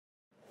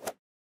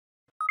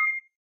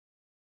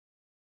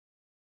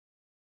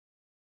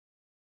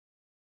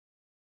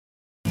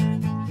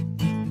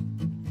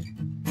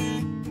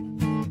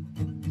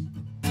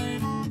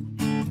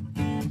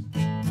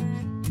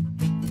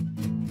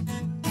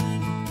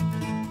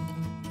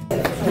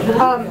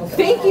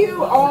Thank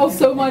you all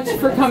so much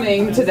for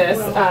coming to this.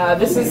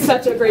 This is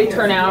such a great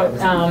turnout.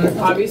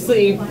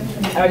 Obviously,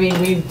 I mean,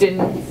 we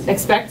didn't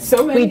expect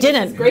so many. We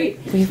didn't. It's great.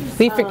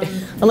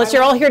 Unless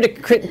you're all here to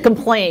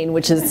complain,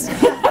 which is,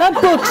 that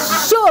book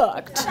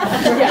sucked.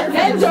 Yeah,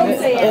 and don't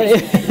say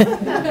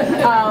anything.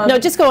 No,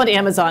 just go on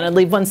Amazon and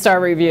leave 1-star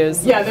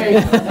reviews. Yeah, there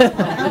you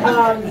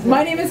go.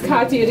 My name is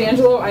Katia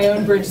D'Angelo. I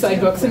own Bridgeside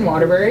Books in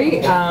Waterbury.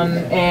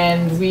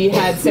 And we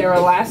had Sarah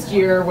last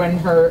year when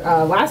her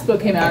last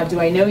book came out, Do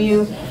I Know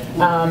You?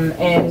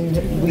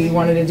 And we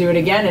wanted to do it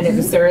again, and it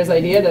was Sarah's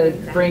idea to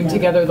bring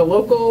together the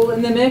local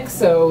in the mix.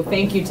 So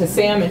thank you to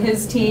Sam and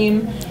his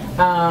team.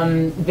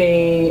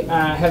 They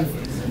have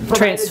provided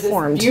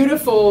transformed this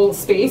beautiful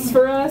space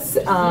for us.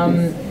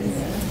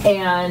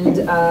 And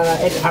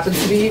it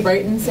happens to be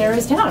right in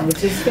Sarah's town,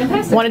 which is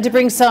fantastic. Wanted to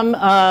bring some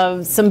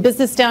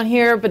business down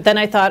here, but then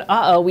I thought,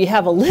 uh-oh, we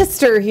have a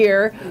lister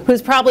here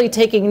who's probably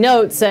taking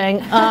notes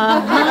saying,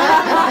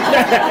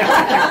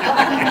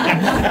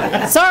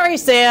 sorry,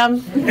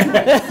 Sam.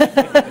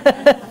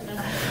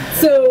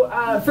 So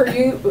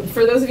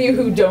for those of you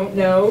who don't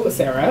know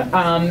Sarah,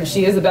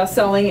 she is a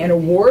best-selling and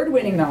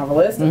award-winning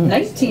novelist of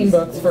 19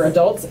 books for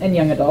adults and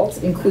young adults,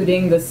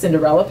 including The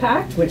Cinderella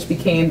Pact, which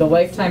became the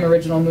Lifetime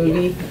original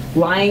movie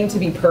Lying to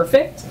Be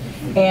Perfect,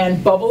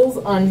 and Bubbles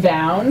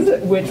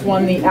Unbound, which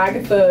won the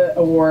Agatha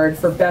Award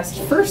for Best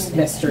First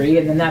Mystery,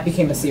 and then that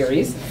became a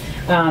series.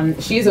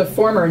 She's a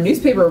former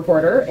newspaper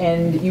reporter,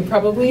 and you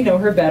probably know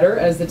her better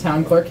as the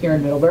town clerk here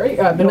in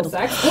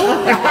Middlesex.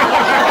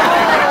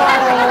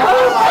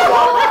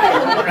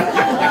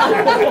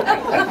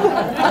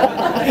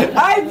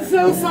 I'm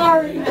so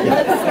sorry.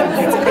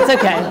 It's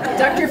okay.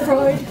 Dr.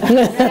 Freud.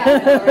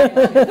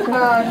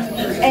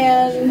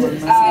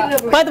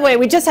 By the way,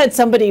 we just had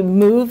somebody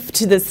move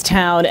to this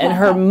town, and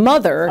her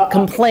mother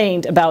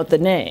complained about the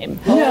name.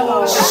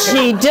 No.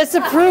 She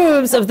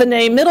disapproves of the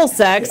name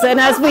Middlesex, and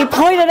as we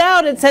pointed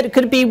out, it said it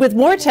could be with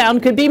more town,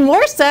 could be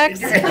more sex.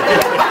 So there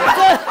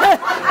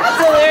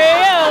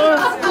you go.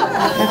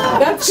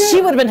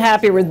 She would have been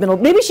happier with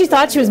maybe she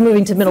thought she was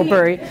moving to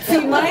Middlebury.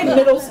 See, my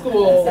middle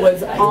school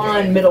was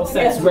on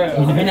Middlesex Road,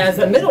 and as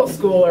a middle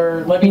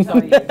schooler, let me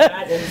tell you,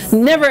 that is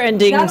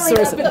Never-ending not only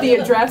source. that, but the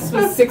address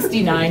was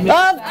 69. Of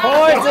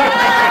course.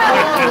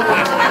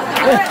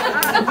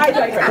 I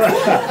digress.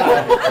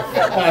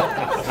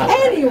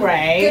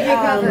 Anyway,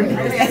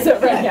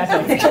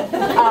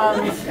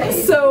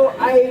 so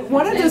I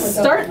wanted to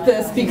start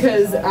this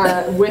because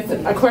with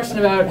a question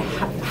about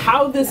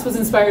how this was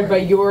inspired by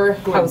your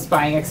house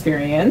buying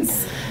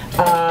experience,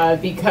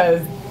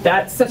 because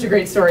that's such a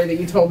great story that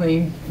you told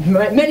me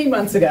many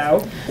months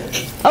ago.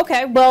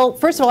 Okay, well,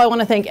 first of all, I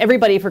want to thank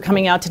everybody for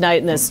coming out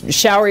tonight on this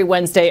showery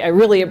Wednesday. I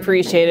really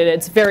appreciate it.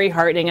 It's very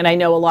heartening, and I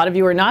know a lot of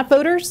you are not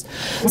voters,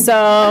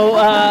 so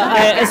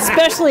I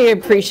especially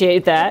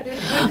appreciate that.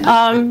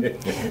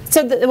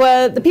 So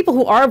the people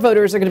who are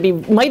voters are going to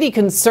be mighty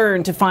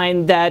concerned to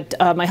find that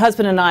my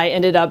husband and I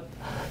ended up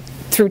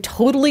through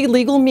totally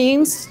legal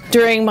means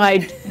during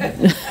my,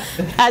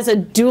 as a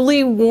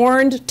duly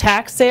warned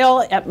tax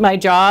sale at my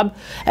job,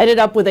 ended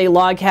up with a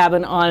log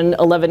cabin on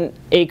 11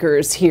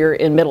 acres here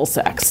in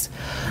Middlesex.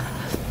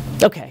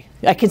 Okay,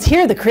 I can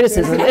hear the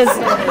criticism.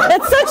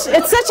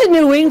 It's such a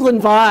New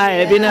England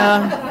vibe, you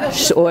know.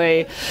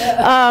 Shoy.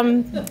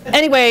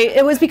 Anyway,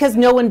 it was because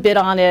no one bid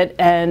on it,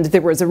 and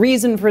there was a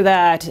reason for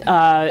that.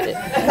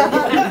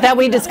 That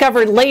we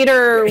discovered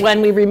later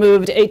when we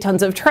removed 8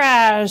 tons of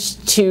trash,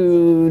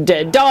 2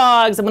 dead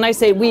dogs. And when I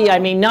say we, I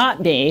mean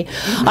not me.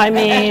 I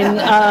mean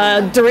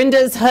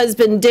Dorinda's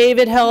husband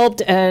David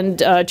helped, and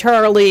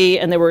Charlie,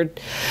 and there were,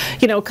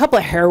 you know, a couple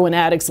of heroin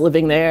addicts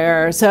living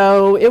there.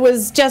 So it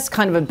was just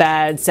kind of a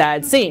bad,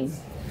 sad scene.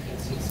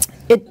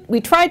 We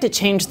tried to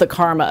change the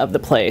karma of the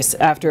place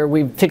after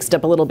we fixed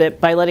up a little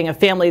bit by letting a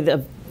family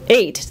of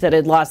 8 that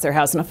had lost their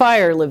house in a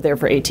fire live there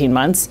for 18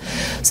 months.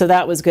 So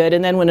that was good.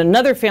 And then when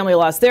another family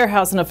lost their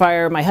house in a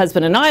fire, my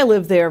husband and I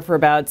lived there for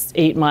about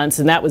 8 months,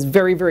 and that was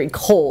very, very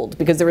cold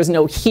because there was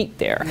no heat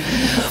there.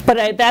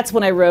 But that's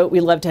when I wrote We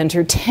Love to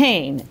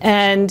Entertain.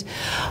 And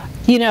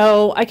you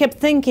know, I kept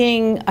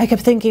thinking,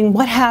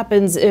 what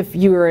happens if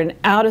you were an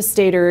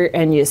out-of-stater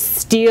and you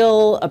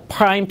steal a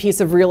prime piece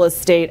of real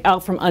estate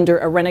out from under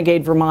a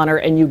renegade Vermonter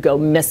and you go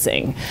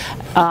missing?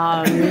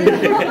 And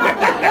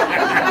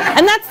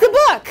that's the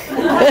book.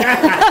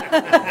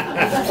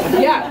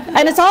 Yeah.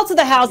 And it's also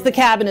the house, the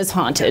cabin is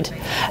haunted.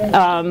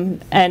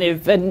 And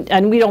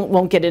we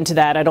won't get into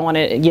that. I don't want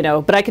to, you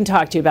know, but I can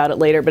talk to you about it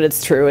later, but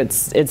it's true.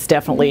 It's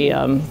definitely,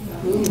 I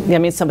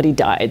mean, somebody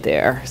died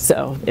there.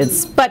 So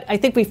but I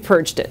think we've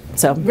purged it.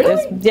 So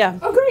really? Yeah.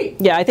 Oh, great.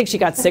 Yeah, I think she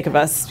got sick of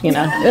us, you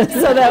know.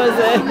 So that was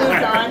it.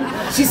 Moved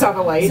on. She saw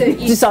the light. So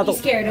you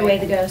scared away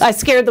the ghost. I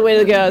scared away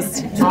the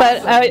ghost.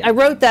 But I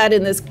wrote that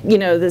in this, you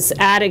know, this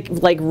attic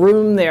like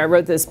room there. I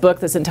wrote this book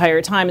this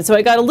entire time. And so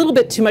I got a little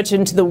bit too much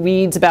into the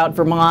weeds about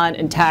Vermont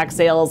and tax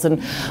sales. And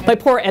my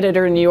poor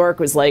editor in New York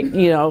was like,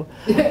 you know,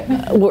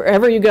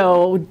 wherever you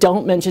go,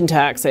 don't mention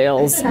tax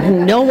sales.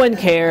 No one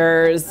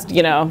cares,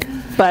 you know.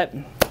 But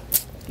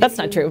That's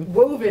not true.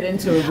 Wove it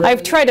into a really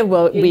I've tried to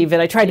weave it.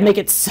 I tried to make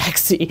it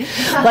sexy.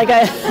 Like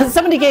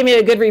somebody gave me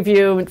a good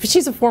review.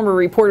 She's a former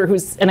reporter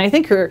and I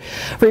think her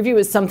review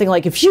is something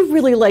like, if you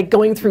really like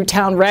going through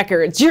town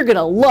records, you're going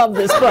to love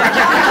this book.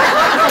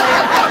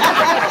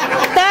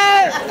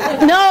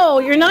 No,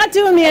 you're not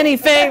doing me any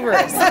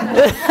favors.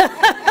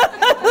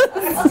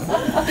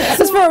 This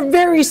is for a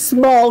very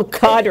small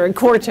cadre.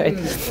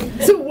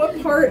 So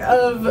what part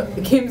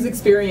of Kim's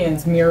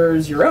experience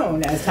mirrors your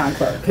own as town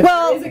clerk?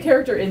 Well, there is a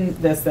character in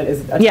this that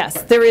is a town yes,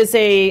 clerk. there is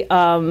a,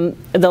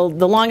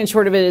 the long and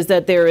short of it is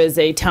that there is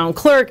a town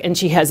clerk, and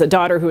she has a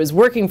daughter who is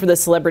working for the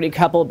celebrity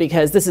couple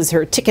because this is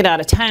her ticket out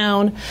of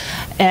town.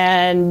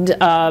 And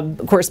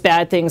of course,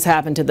 bad things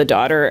happen to the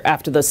daughter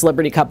after the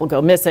celebrity couple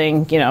go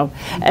missing, you know,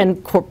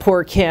 and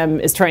poor Kim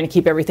is trying to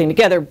keep everything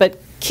together.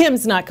 But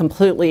Kim's not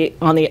completely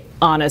on the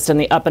honest and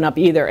the up and up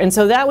either. And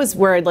so that was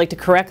where I'd like to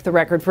correct the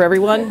record for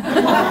everyone.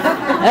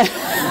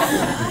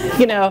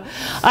 You know,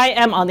 I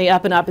am on the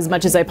up and up as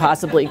much as I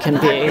possibly can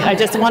be. I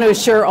just want to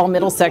assure all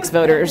Middlesex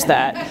voters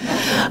that.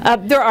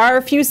 There are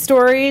a few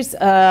stories.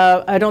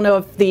 I don't know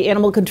if the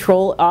animal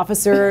control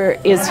officer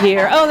is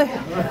here.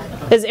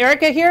 Oh, is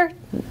Erica here?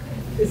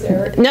 Is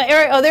Eric? No,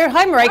 Eric. Oh, there.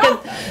 Hi,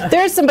 Marika.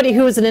 There's somebody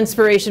who was an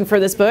inspiration for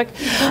this book,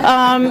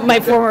 my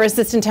former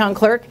assistant town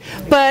clerk.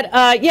 But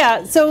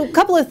yeah, so a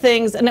couple of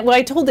things. And what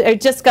I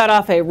just got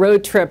off a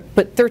road trip,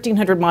 put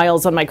 1,300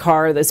 miles on my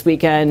car this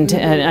weekend,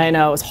 and I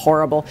know it was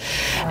horrible.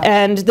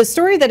 And the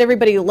story that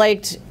everybody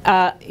liked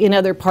in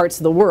other parts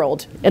of the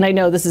world, and I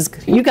know this is,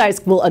 you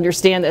guys will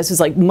understand this, is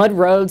like mud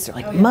roads. They're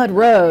like mud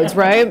roads,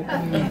 right?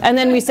 And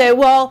then we say,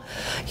 well,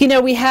 you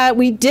know,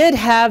 we did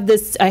have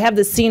this. I have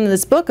this scene in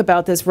this book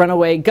about this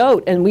runaway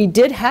goat, and we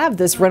did have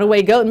this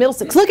runaway goat in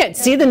Middlesex. Look at,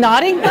 see the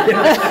nodding?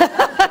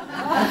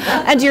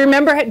 And do you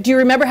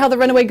remember how the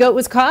runaway goat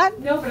was caught?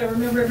 No, but I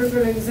remember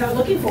everybody was out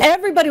looking for it.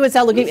 Everybody was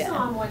out looking. We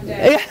saw him one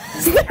day.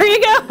 Yes, there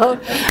you go.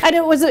 And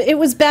it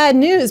was bad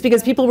news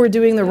because people were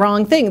doing the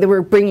wrong thing. They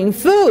were bringing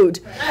food,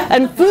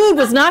 and food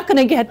was not going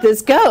to get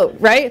this goat,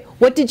 right?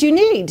 What did you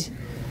need?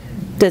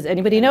 Does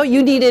anybody know?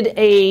 You needed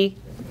a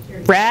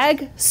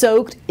rag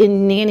soaked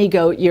in nanny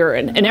goat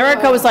urine. And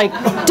Erica was like,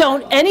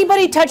 don't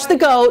anybody touch the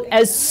goat.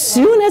 As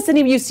soon as any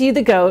of you see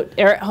the goat,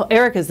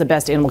 Erica's the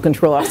best animal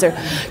control officer.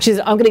 She says,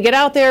 I'm going to get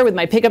out there with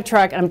my pickup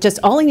truck, and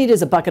all I need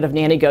is a bucket of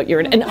nanny goat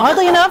urine. And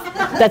oddly enough,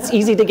 that's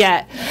easy to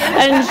get.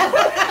 And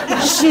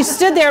she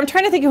stood there. I'm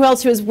trying to think who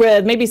else she was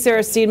with. Maybe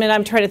Sarah Steedman.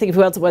 I'm trying to think of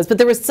who else it was. But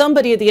there was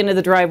somebody at the end of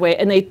the driveway,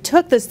 and they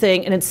took this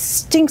thing, and it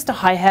stinks to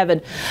high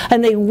heaven,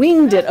 and they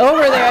winged it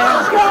over there.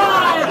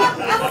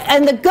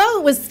 And the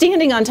goat was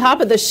standing on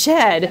top of the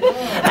shed,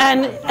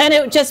 and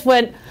it just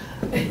went,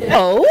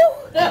 oh?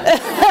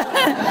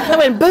 It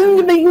went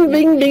boom, bing,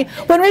 bing, bing.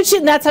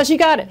 And that's how she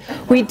got it.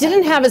 We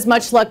didn't have as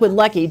much luck with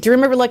Lucky. Do you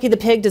remember Lucky the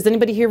pig? Does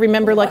anybody here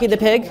remember Lucky the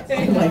pig?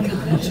 Oh my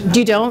gosh.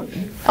 You don't?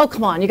 Oh,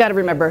 come on, you got to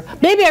remember.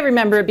 Maybe I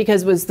remember it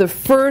because it was the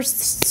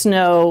first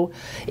snow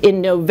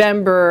in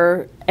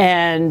November,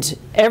 and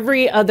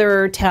every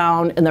other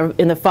town in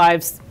the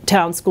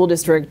 5-town school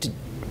district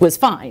was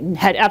fine,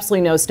 had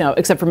absolutely no snow,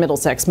 except for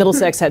Middlesex.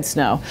 Middlesex had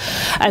snow.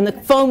 And the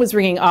phone was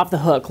ringing off the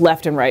hook,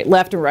 left and right,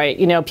 left and right.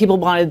 You know, people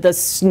wanted the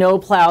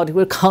snowplow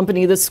to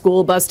accompany the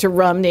school bus to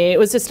Rumney. It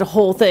was just a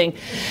whole thing.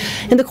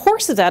 In the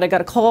course of that, I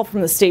got a call from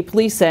the state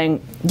police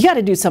saying, you got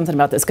to do something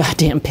about this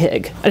goddamn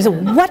pig. I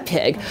said, what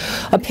pig?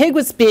 A pig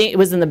was it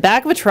was in the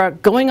back of a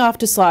truck going off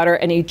to slaughter,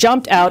 and he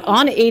jumped out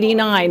on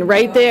 89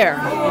 right there.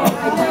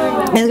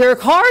 And there were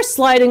cars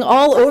sliding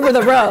all over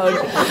the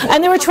road,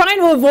 and they were trying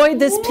to avoid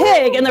this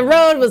pig, and the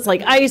road was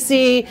like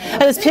icy,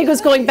 and this pig was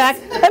going back,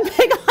 a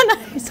pig on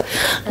ice.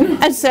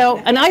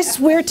 And I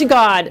swear to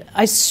God,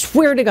 that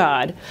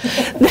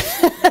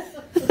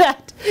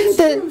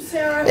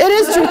it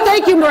is true.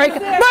 Thank you, Marika.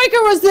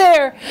 Marika was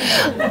there.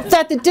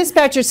 That the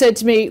dispatcher said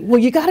to me, well,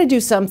 you got to do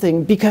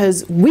something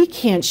because we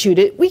can't shoot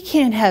it. We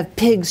can't have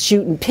pigs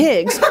shooting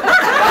pigs.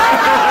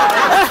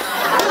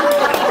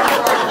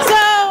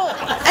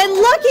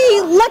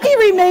 Lucky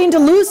remained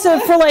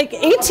elusive for like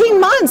 18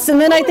 months,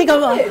 and then I think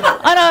on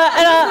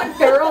a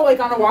feral, like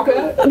on a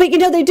walkabout. But you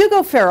know, they do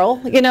go feral.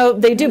 You know,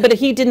 they do. But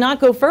he did not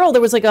go feral.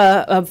 There was like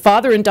a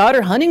father and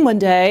daughter hunting one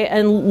day,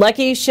 and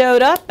Lucky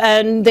showed up,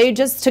 and they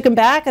just took him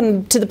back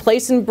and to the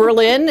place in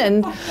Berlin,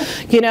 and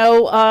you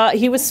know,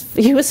 he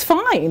was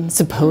fine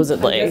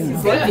supposedly.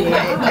 He's lucky.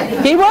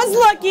 He was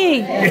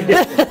lucky.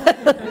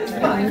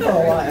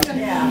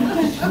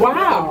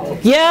 Wow.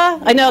 Yeah,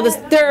 I know.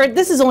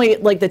 This is only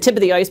like the tip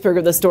of the iceberg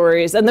of the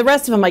stories, and the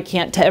rest of them I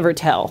can't ever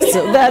tell.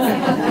 So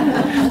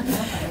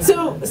that's.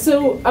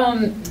 So,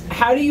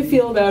 how do you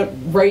feel about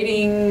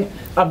writing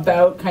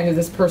about kind of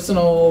this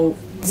personal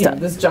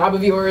this job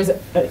of yours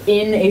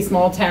in a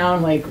small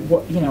town, like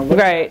what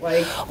what's right. that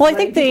like? Well, I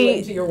letting think people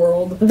into your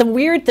world. the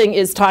weird thing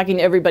is talking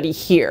to everybody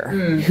here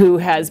who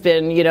has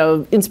been,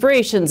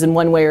 inspirations in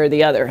one way or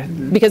the other.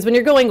 Because when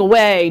you're going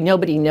away,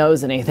 nobody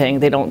knows anything.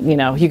 They don't,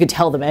 you could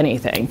tell them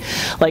anything.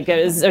 Like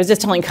I was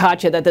just telling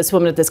Katya that this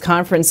woman at this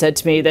conference said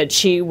to me that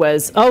she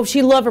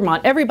loved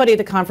Vermont. Everybody at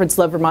the conference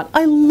loved Vermont.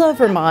 I love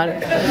Vermont.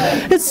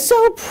 It's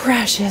so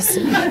precious.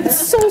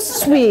 It's so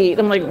sweet.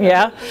 I'm like,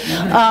 yeah.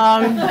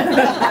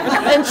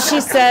 And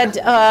she said,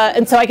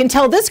 and so I can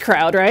tell this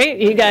crowd, right?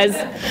 You guys.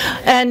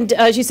 And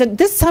she said,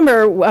 this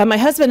summer, my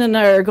husband and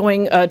I are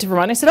going to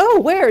Vermont. I said, oh,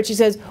 where? And she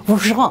says,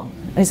 Verjean.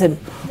 I said,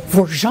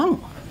 Verjean?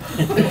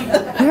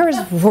 Where is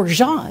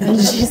Verjean? And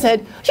she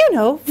said,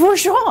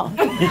 Verjean.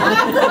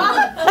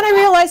 And I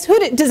realized,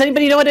 does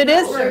anybody know what it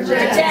is?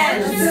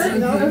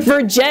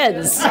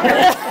 Vergennes.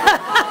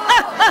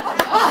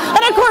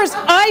 And of course,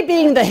 I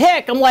being the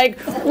hick, I'm like,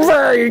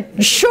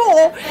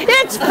 sure,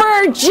 it's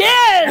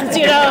Vergennes,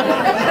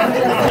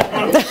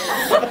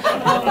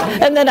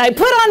 And then I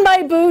put on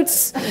my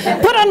boots,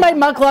 put on my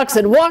mucklucks,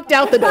 and walked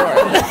out the door.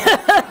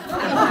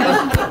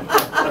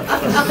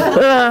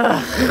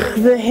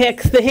 The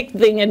hick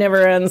thing, it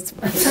never ends.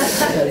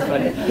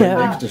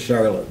 Next to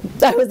Charlotte.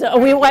 I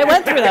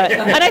went through that.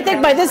 And I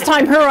think by this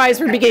time her eyes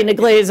were beginning to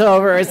glaze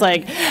over. It's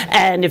like,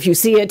 and if you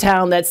see a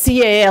town that's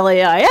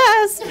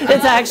C-A-L-A-I-S,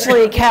 it's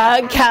actually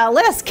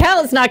Calais.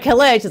 Calais, not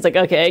Calais. She's like,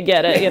 okay, I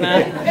get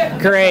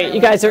it, Great,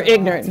 you guys are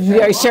ignorant.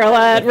 You're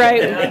Charlotte,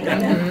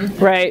 right?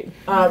 Right.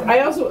 I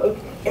also,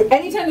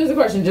 anytime there's a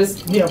question,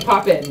 just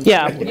pop in.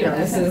 Yeah.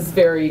 This is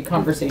very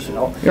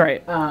conversational.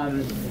 Right.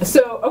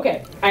 So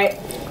okay,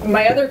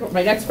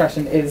 my next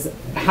question is,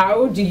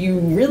 how do you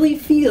really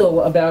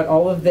feel about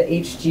all of the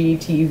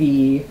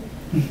HGTV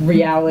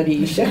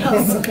reality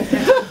shows?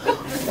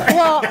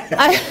 Well,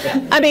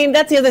 I mean,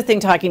 that's the other thing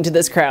talking to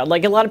this crowd.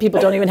 Like, a lot of people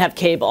don't even have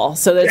cable.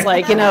 So it's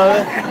like,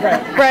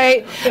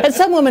 right. And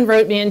some woman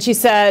wrote me and she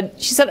said,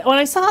 when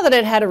I saw that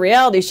it had a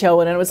reality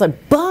show in it, I was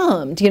like,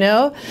 bummed,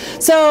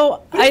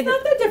 So it's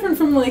not that different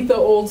from like the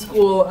old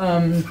school,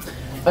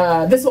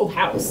 This Old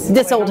House.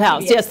 This Old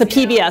House, yes, the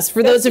PBS.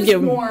 For those of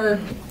you. More,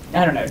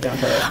 I don't know, don't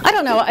hurt. I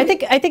don't know. I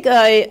think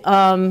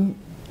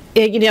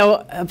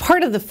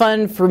part of the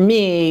fun for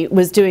me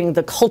was doing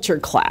the culture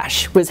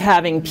clash, was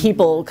having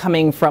people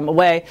coming from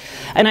away.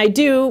 And I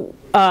do,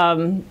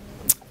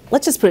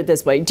 let's just put it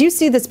this way. Do you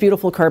see this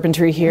beautiful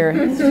carpentry here?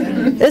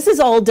 This is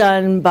all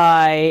done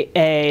by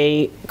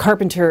a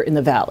carpenter in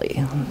the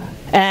valley.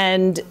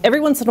 And every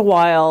once in a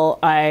while,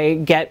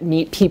 I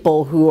meet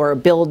people who are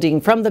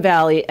building from the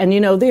valley, and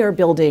they are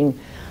building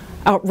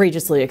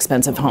outrageously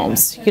expensive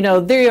homes.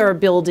 They are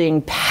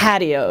building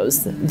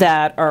patios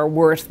that are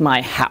worth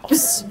my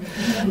house.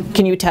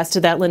 Can you attest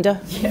to that,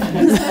 Linda?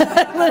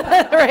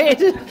 Yeah.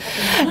 Right?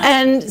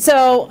 And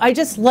so I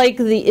just like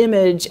the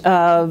image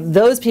of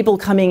those people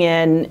coming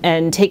in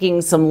and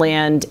taking some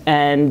land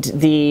and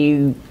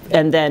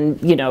then,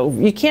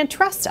 you can't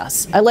trust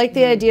us. I like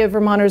the idea of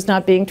Vermonters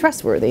not being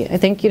trustworthy. I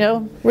think,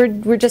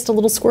 we're just a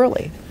little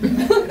squirrely.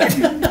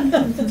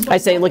 I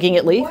say, looking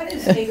at Lee. What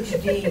is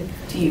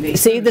HGTV?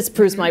 See, this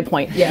proves my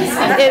point. Yes.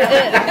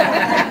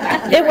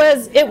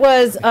 It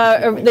was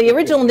the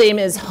original name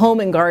is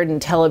Home and Garden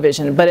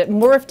Television, but it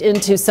morphed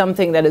into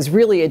something that is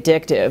really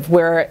addictive,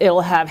 where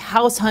it'll have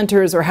House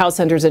Hunters or House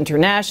Hunters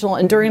International.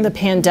 And during the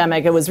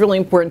pandemic, it was really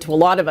important to a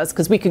lot of us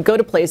because we could go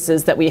to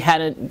places that we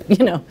hadn't,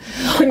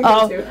 Couldn't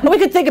go to. we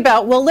could think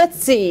about, well, let's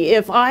see,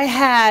 if I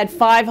had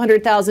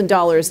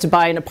 $500,000 to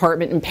buy an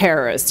apartment in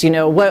Paris,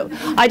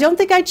 I don't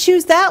think I'd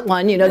choose that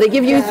one. They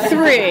give you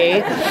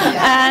 3.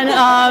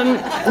 And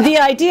the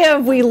idea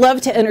of we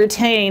love to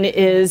entertain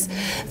is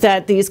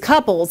that these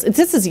couples,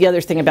 this is the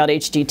other thing about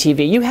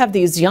HGTV, you have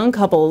these young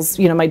couples,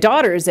 my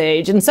daughter's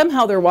age, and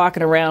somehow they're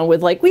walking around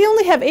with like, we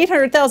only have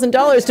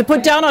 $800,000 to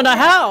put down on a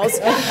house.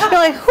 You're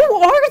like, who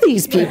are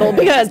these people?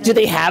 Because do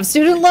they have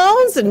student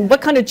loans? And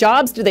what kind of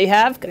jobs do they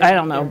have? I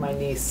don't know. They're my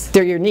niece.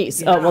 They're your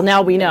niece. Oh, well,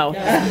 now we know.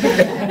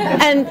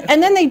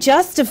 And then they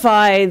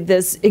justify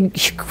this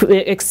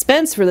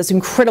expense for this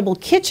incredible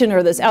kitchen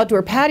or this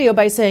outdoor patio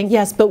by saying,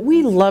 yes, but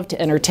we love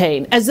to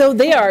entertain, as though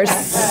they are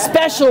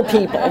special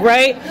people,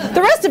 right?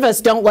 The rest of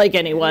us don't like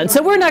anyone,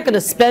 so we're not going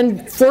to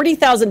spend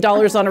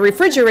 $40,000 on a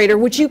refrigerator,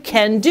 which you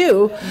can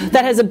do,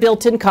 that has a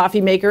built-in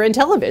coffee maker and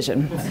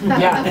television.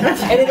 Yeah,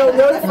 and it'll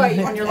notify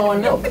you when you're low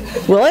on milk.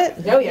 Will it?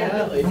 Oh,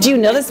 yeah. Do you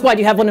know this? Why,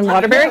 do you have one in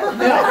Waterbury?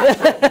 No.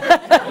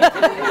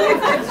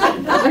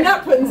 I'm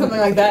not putting something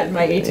like that in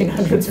my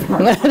 1800s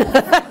farm.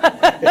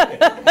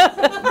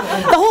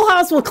 The whole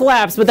house will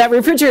collapse, but that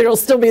refrigerator will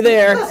still be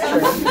there.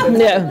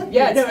 Yeah.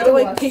 Yeah, no, it'll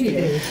like ping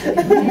you.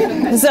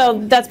 So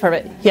that's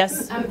perfect.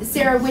 Yes?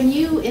 Sarah, when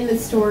you in the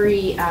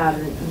story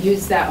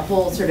use that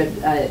whole sort of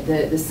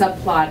the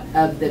subplot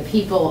of the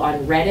people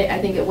on Reddit, I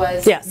think it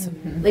was. Yes.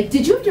 Like,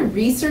 did you have to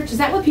research? Is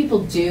that what people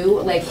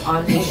do, like,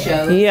 on these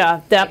shows?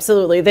 Yeah,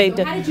 absolutely. They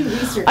So how did you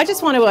research? I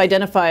just want to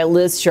identify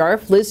Liz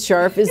Sharp. Liz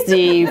Sharp is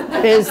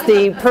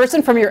the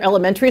person from your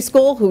elementary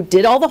school who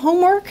did all the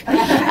homework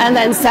and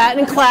then sat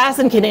in class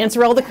and can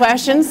answer all the questions.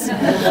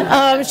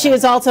 questions. She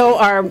is also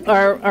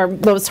our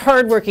most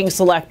hardworking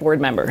select board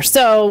member.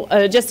 So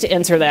just to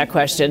answer that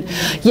question,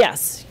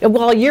 yes,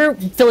 while you're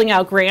filling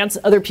out grants,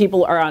 other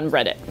people are on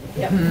Reddit.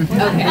 Yep.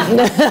 Okay.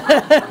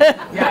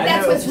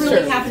 That's what's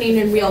really happening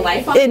in real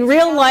life. In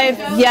real life,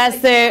 yes,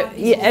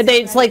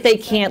 it's like they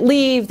can't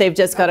leave. They've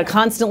just got to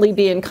constantly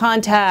be in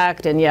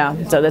contact, and yeah,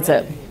 so that's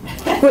it.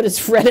 What is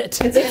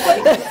Reddit?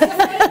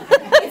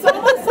 It's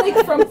almost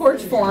like Front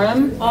Porch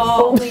Forum,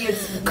 only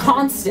it's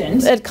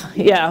constant.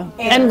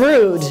 And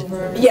rude.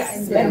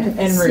 Yes, and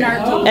rude.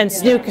 Snarky. And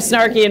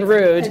snarky and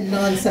rude. And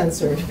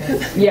non-censored.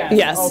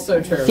 Yes,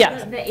 also true.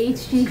 Yeah. The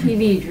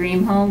HGTV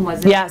Dream Home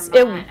was in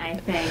Vermont, I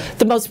think.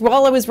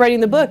 While I was writing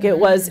the book, it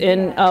was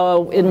in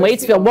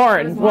Waitsfield,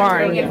 Warren,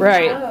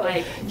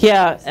 right.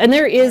 Yeah, and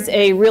there is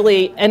a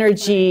really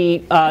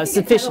energy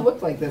sufficient. It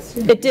looked like this.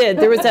 It did.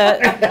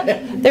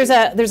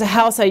 There's a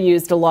house I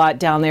used a lot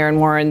down there in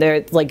Warren.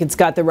 There, like, it's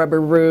got the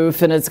rubber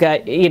roof, and it's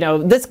got,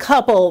 this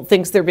couple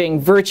thinks they're being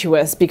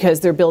virtuous because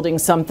they're building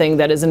something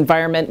that is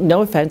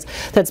no offense,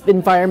 that's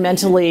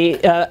environmentally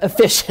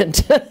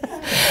efficient.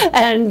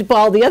 And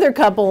while the other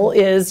couple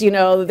is,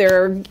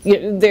 they're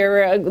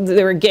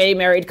a gay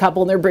married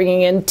couple, and they're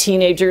bringing in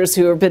teenagers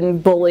who have been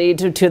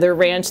bullied to their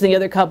ranch. And the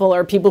other couple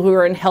are people who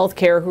are in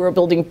healthcare, who are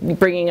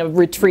bringing a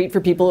retreat for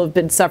people who have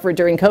been suffered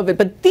during COVID.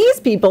 But these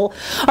people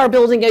are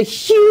building a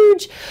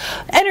huge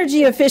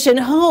energy efficient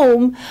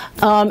home,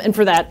 and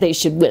for that they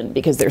should win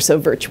because they're so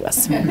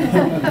virtuous.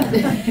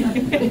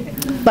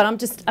 But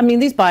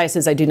these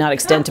biases I do not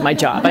extend to my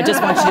job. I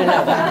just want you to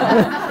know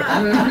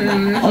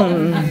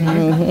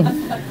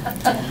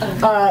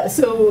that.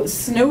 So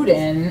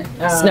Snowden,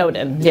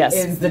 yes,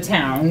 is the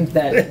town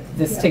that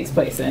this takes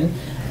place in.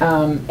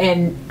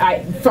 And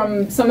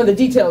from some of the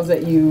details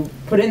that you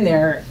put in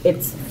there,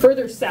 it's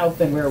further south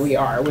than where we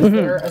are. Was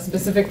there a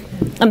specific?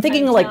 I'm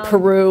thinking like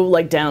Peru,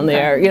 like down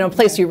there, a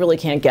place you really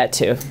can't get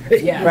to.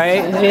 Yeah.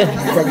 Right?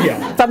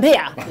 Yeah. From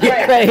here.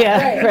 Right.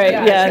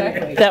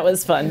 Exactly. That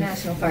was fun.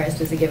 National Forest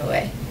was a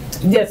giveaway.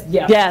 Yes,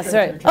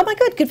 right. Oh my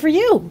God, good for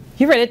you.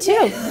 You read it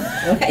too.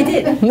 I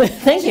did.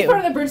 Thank you. She's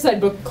part of the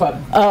Bridgeside Book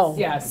Club. Oh.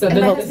 Yeah, so And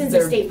my husband's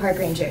a state park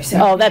ranger. So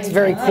oh, that's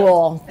very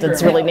cool.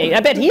 That's really neat. I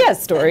bet he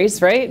has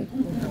stories, right?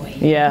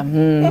 Yeah.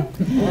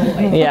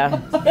 Yeah.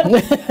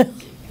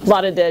 A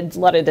lot of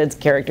dead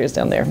characters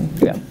down there.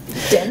 Yeah.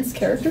 Dense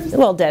characters?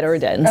 Well, dead or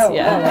dense. Oh,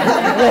 yeah.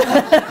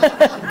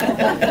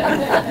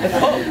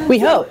 We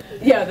hope.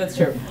 Yeah, that's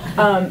true.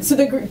 So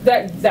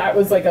that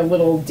was like a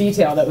little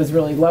detail that was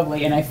really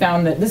lovely, and I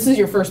found that this is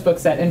your first book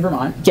set in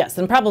Vermont. Yes,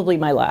 and probably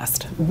my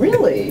last.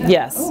 Really?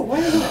 Yes. Oh, why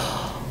is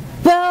that?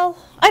 Well,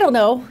 I don't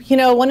know.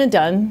 One and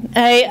done.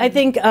 I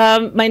think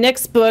my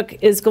next book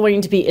is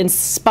going to be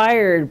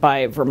inspired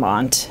by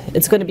Vermont.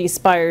 It's going to be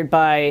inspired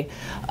by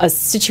a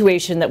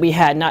situation that we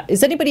had.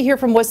 Is anybody here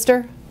from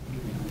Worcester?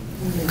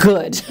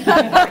 Good.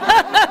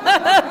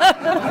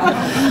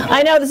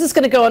 I know this is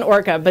going to go on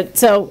Orca, but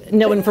so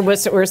no one from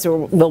Worcester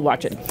will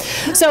watch it.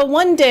 So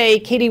one day,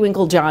 Katie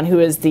Winklejohn,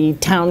 who is the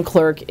town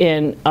clerk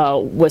in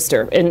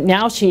Worcester, and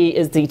now she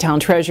is the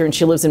town treasurer, and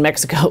she lives in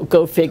Mexico.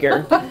 Go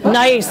figure.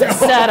 Nice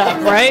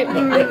setup, right?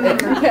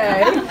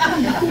 Okay.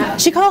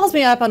 She calls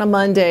me up on a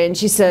Monday, and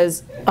she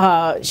said,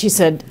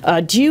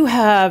 do you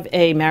have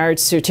a marriage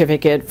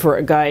certificate for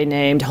a guy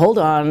named, hold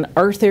on,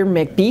 Arthur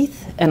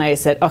McBeath? And I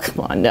said, oh,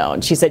 come on, no.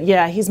 And she said,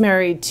 yeah, he's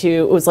married to,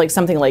 it was like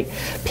something like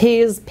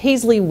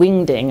Paisley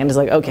Wingding. And I was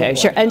like, okay,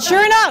 sure. And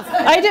sure enough,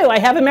 I do. I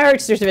have a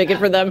marriage certificate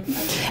for them.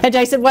 And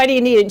I said, why do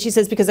you need it? And she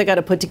says, because I got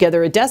to put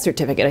together a death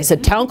certificate. I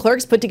said, town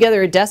clerks put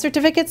together death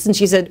certificates? And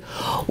she said,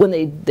 when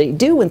they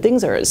do, when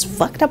things are as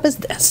fucked up as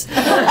this. So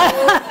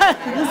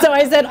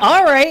I said,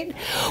 all right,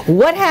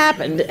 what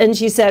happened? And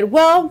she said,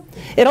 well,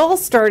 it all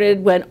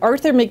started when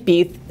Arthur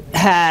McBeath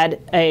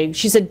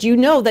she said, do you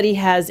know that he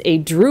has a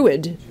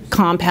Druid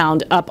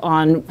compound up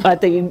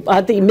at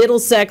the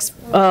Middlesex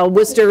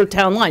Worcester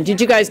town line? Did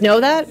you guys know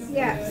that?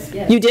 Yes.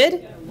 You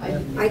did?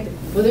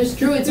 Well, there's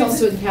Druids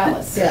also in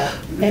Calais. Yeah.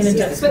 And in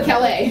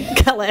Calais.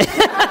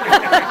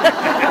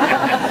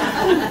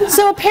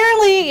 So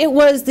apparently it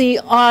was the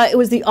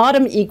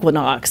autumn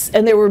equinox,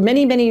 and there were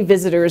many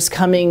visitors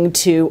coming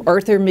to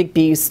Arthur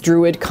McBeath's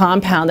Druid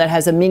compound that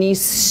has a mini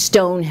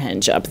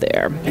Stonehenge up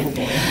there.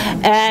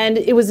 And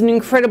it was an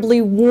incredibly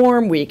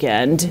warm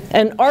weekend,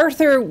 and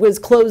Arthur was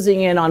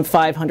closing in on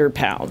 500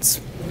 pounds.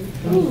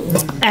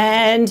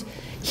 And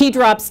he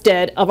drops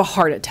dead of a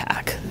heart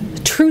attack.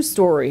 True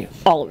story,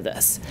 all of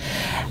this.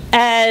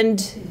 And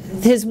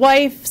his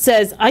wife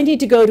says, I need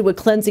to go to a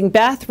cleansing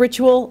bath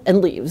ritual,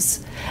 and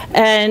leaves.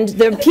 And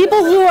the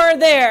people who are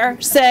there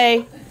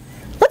say,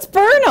 let's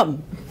burn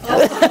him.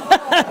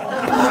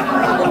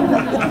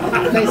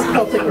 nice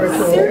Celtic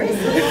ritual.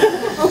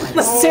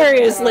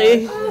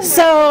 Seriously.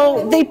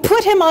 So they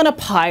put him on a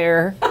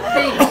pyre,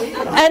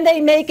 and they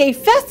make a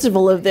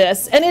festival of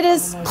this, and it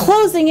is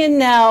closing in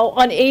now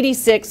on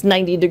 86,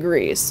 90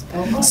 degrees.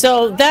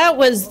 So that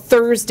was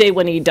Thursday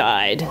when he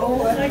died. Oh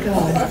my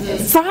God.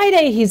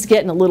 Friday, he's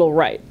getting a little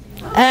right.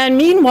 And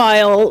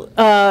meanwhile,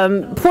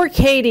 poor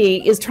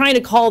Katie is trying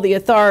to call the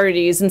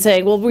authorities and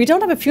saying, well, we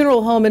don't have a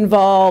funeral home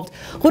involved.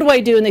 What do I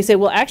do? And they say,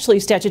 well, actually,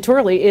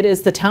 statutorily, it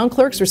is the town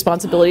clerk's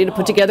responsibility to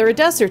put together a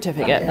death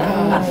certificate.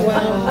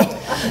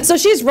 So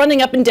she's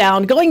running up and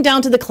down, going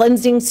down to the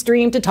cleansing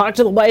stream to talk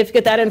to the wife,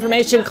 get that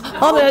information,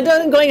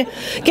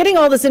 getting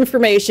all this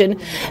information.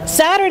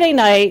 Saturday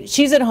night,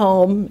 she's at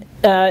home.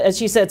 As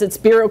she says, it's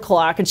beer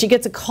o'clock, and she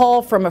gets a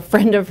call from a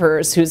friend of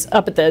hers who's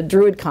up at the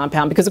Druid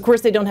compound, because of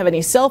course they don't have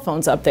any cell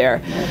phones up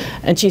there.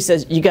 And she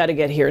says, you got to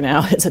get here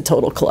now, it's a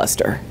total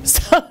cluster.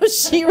 So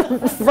she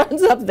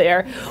runs up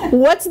there.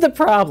 What's the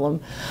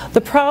problem? The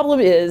problem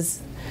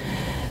is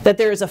that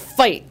there is a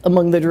fight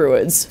among the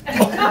Druids.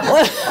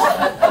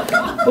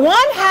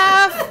 One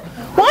half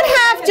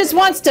just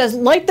wants to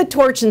light the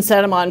torch and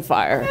set him on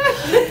fire.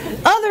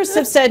 Others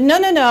have said, no,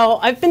 no, no,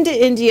 I've been to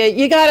India,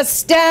 you gotta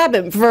stab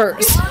him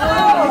first.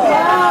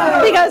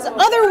 Because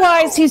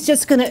otherwise he's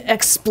just gonna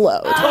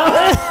explode.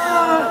 Like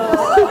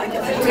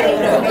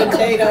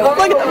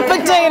a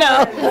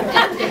potato.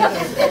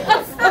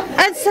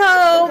 And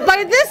so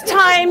by this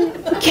time,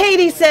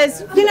 Katie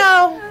says, you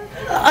know,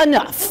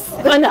 enough.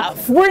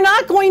 We're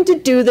not going to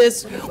do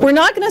this. We're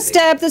not going to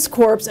stab this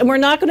corpse, and we're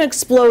not going to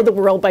explode the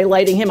world by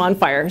lighting him on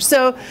fire.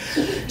 So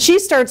she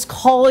starts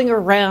calling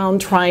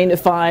around trying to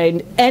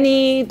find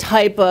any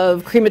type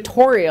of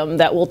crematorium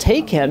that will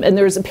take him. And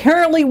there's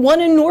apparently one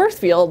in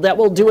Northfield that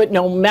will do it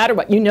no matter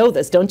what. You know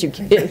this, don't you,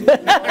 kid?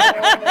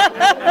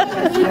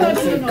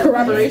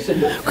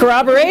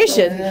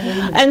 Corroboration.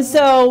 And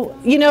so,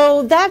 you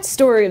know, that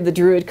story of the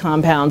Druid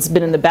compound's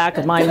been in the back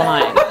of my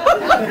mind.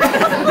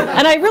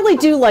 And I really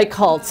do like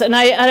cults, and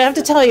I have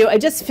to tell you, I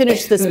just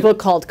finished this book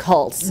called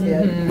Cults.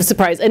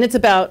 Surprise, and it's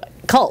about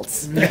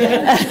cults.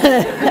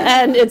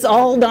 And it's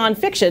all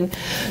nonfiction.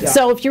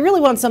 So if you really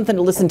want something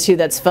to listen to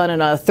that's fun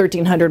in a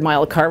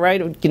 1,300-mile car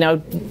ride, you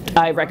know,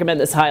 I recommend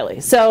this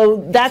highly.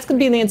 So that's going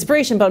to be the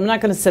inspiration, but I'm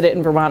not going to set it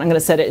in Vermont. I'm going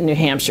to set it in New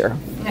Hampshire.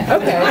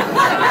 Okay.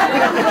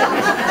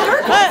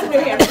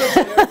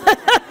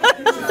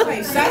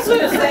 That's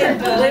what it's saying,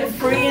 live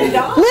free and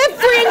die. Live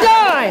free and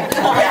die!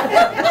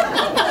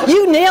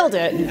 You nailed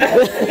it.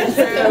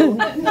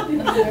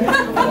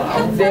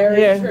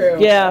 Very true.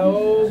 Yeah.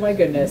 Oh my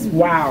goodness.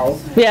 Wow.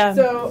 Yeah.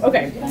 So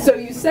okay. So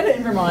you said it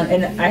in Vermont,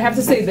 and I have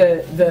to say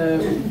the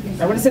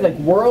I want to say like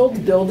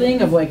world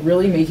building of like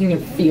really making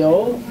it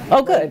feel.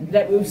 Oh, good.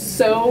 That was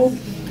so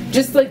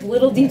just like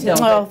little details.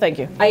 Oh, thank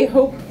you. I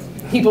hope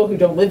people who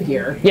don't live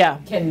here Yeah.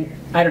 can,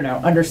 I don't know,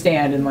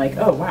 understand and like,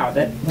 oh wow,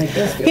 that like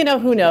this. You know,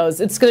 who knows?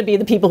 It's going to be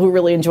the people who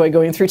really enjoy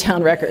going through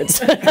town records.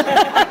 There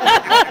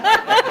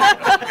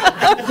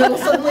will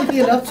suddenly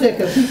be an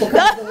uptick of people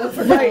coming to look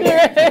for Right.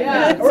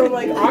 Yeah. Or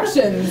like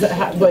auctions,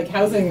 like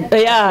housing.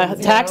 Yeah,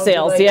 tax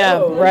sales. Like,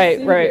 yeah, oh, right.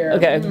 here.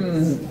 Okay.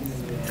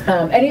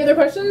 Any other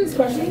questions?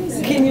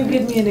 Can you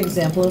give me an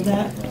example of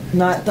that?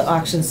 Not the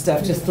auction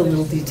stuff, just the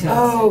little details.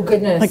 Oh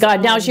goodness. My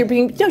God, now you're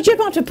being. No, you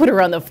have to put her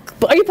on the.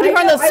 Are you putting her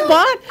on the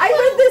spot? I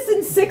read this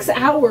in 6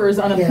 hours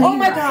on a plane. Oh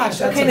my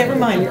gosh, okay, never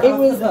mind. You're It off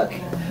was the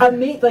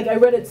hook. like I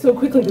read it so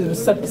quickly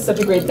because it was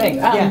such a great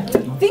thing.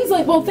 Things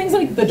like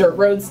the dirt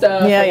road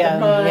stuff. Yeah, like yeah,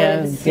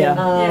 the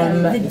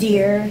mud, The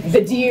deer.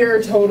 The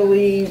deer,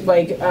 totally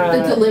like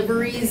The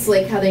deliveries,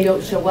 like how they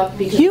don't show up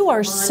because You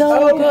are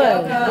so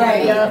good.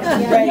 Right.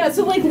 Yeah.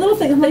 So like little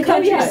things like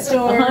country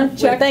store.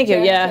 Check. Thank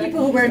you. Yeah.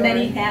 People who wear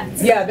many hats.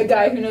 Yeah, the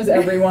guy who knows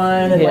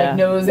everyone and Yeah. like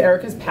knows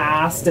Erica's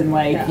past and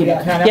like you know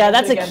kind of. Yeah,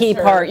 that's a key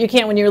part. You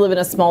can't, when you live in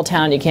a small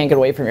town, you can't get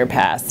away from your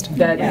past.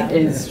 That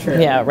is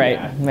true. Yeah, right,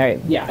 right.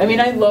 Yeah, I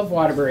mean I love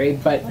Waterbury,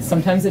 but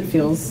sometimes it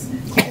feels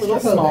a little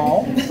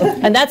small.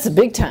 And that's a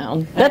big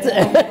town. That's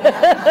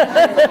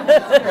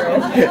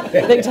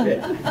big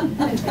town.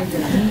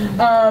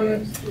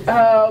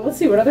 Let's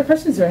see, what other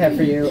questions do I have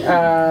for you?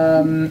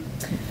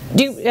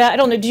 Do you, I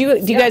don't know. Do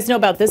you guys know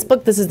about this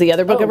book? This is the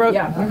other book I wrote.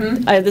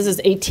 Yeah. This is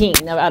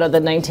 18 out of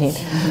the 19.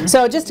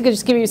 So just to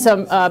give you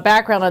some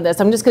background on this,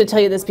 I'm just going to tell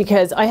you this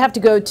because I have to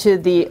go to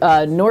the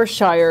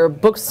Northshire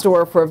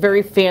bookstore for a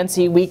very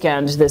fancy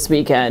weekend this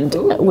weekend.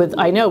 With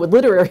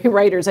literary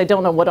writers. I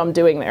don't know what I'm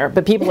doing there,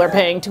 but people are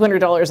paying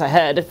 $200 a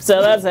head.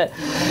 So that's it.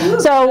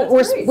 So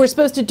we're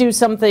supposed to do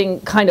something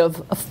kind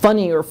of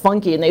funny or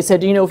funky, and they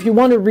said, you know, if you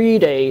want to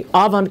read a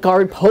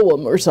avant-garde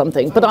poem or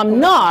something, but I'm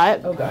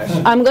not. Oh gosh.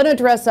 I'm going to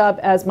dress up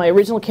as my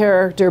original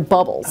character,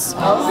 Bubbles.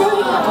 And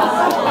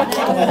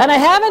I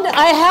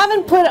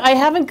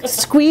haven't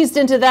squeezed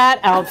into that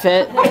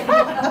outfit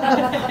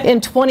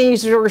in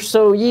 20 or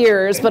so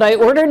years, but I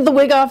ordered the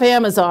wig off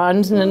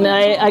Amazon, and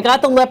I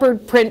got the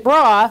leopard print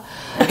bra,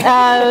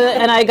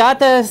 and I got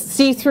the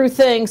see-through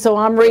thing, so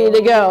I'm ready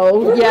to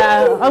go.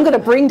 Yeah, I'm going to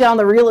bring down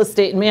the real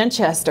estate in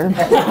Manchester.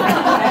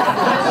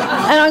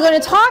 And I'm going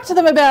to talk to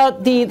them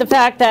about the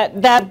fact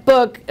that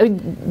book,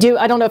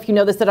 I don't know if you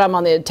know this, that I'm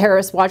on the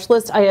terrorist watch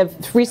list. I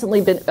have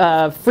recently been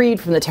freed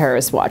from the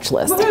terrorist watch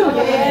list.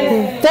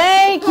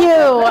 Thank you.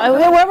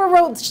 Whoever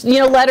wrote,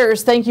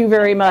 letters, thank you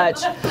very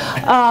much.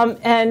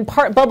 And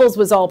Bubbles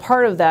was all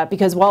part of that,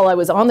 because while I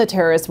was on the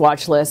terrorist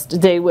watch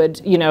list, they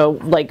would,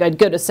 I'd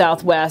go to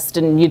Southwest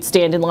and you'd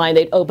stand in line,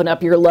 they'd open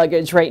up your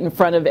luggage right in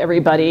front of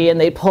everybody and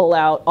they'd pull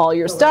out all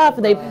your stuff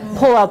and they'd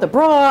pull out the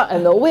bra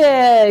and the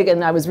wig,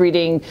 and I was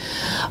reading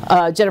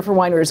Jennifer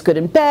Weiner's Good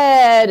in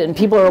Bed, and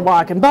people are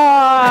walking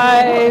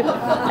by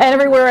and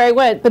everywhere I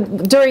went.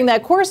 But during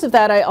that course of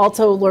that, I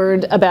also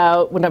learned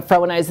about, when I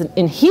was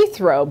in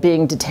Heathrow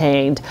being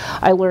detained,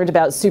 I learned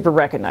about super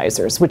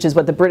recognizers, which is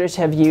what the British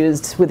have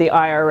used with the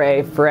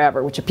IRA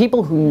forever, which are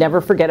people who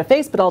never forget a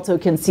face, but also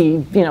can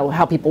see,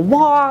 how people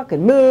walk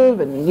and move,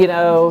 and,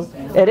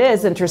 it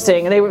is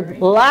interesting. And they were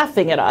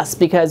laughing at us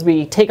because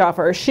we take off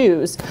our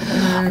shoes.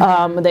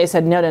 They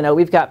said, no,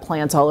 we've got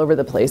plants all over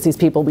the place. These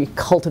people, we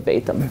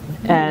cultivate them.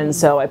 And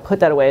so I put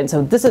that away. And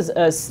so this has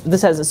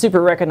a super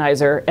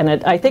recognizer, and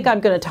I think I'm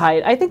going to tie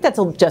it. I think that's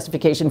a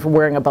justification for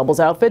wearing a Bubbles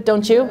outfit,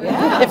 don't you?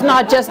 Yeah. If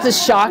not just to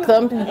shock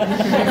them.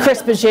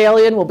 Chris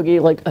Bajalian will be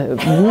like,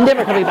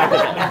 never coming back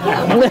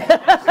again.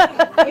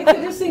 It's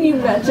interesting you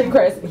mentioned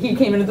Chris. He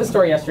came into the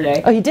store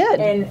yesterday. Oh, he did?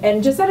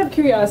 And just out of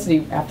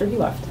curiosity, after he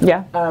left,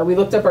 we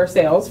looked up our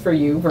sales for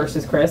you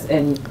versus Chris,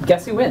 and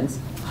guess who wins?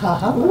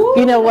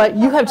 You know what?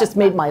 You have just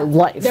made my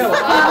life. No,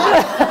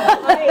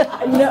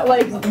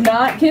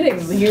 not kidding.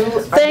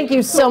 Thank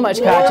you so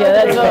much,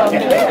 Katya.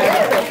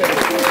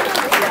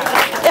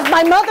 If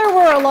my mother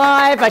were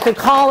alive, I could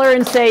call her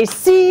and say,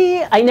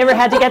 see, I never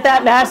had to get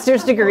that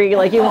master's degree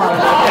like you wanted.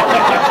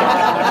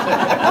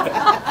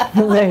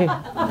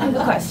 I have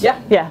a question.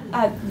 Yeah.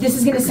 This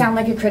is going to sound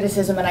like a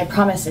criticism, and I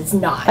promise it's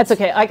not. That's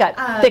okay. I got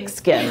thick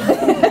skin.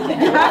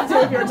 You have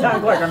to if you're a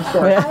town clerk, I'm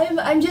sure.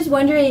 I'm just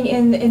wondering,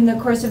 in the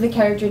course of the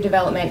character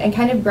development, and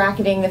kind of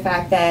bracketing the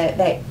fact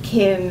that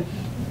Kim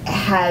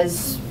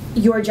has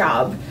your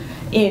job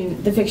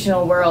in the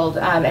fictional world,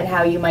 and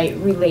how you might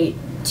relate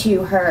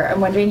to her.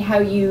 I'm wondering how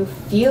you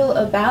feel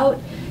about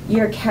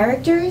your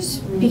characters,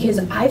 because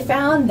I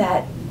found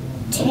that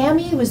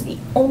Tammy was the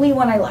only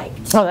one I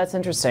liked. Oh, that's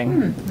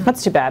interesting.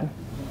 That's too bad.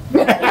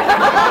 It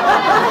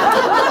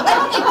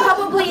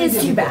probably is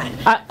too bad.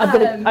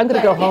 I'm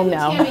gonna go home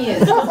now.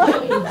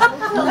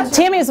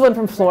 Tammy is the one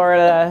from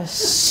Florida.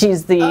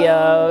 She's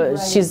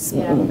she's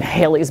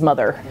Haley's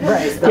mother.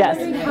 Right. Yes.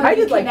 I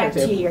did like connect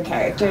to your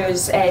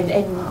characters and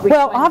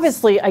well,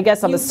 obviously, I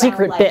guess I'm a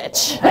secret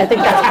bitch. I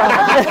think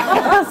that's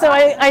probably, so.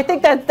 I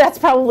think that's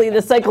probably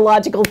the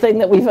psychological thing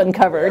that we've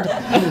uncovered.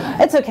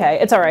 It's okay.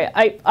 It's all right.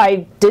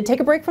 I did take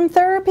a break from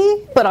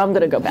therapy, but I'm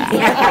gonna go back.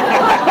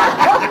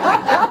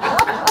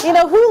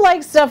 Who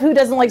likes stuff, who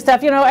doesn't like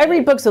stuff? I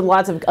read books with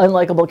lots of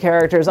unlikable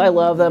characters. I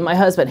love them. My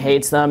husband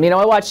hates them.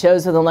 I watch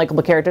shows with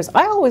unlikable characters.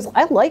 I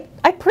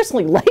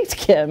personally liked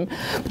Kim,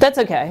 but that's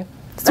okay.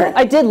 So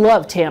I did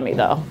love Tammy,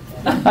 though.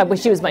 I wish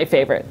she was my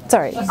favorite.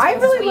 Sorry. I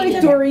really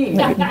like Doreen.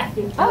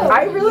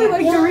 I really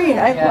like Doreen.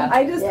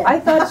 I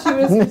thought she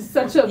was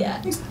such a,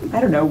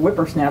 I don't know,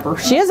 whippersnapper.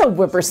 She is a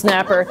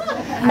whippersnapper,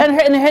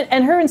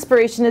 and her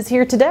inspiration is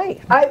here today.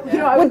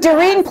 Would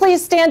Doreen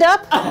please stand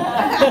up?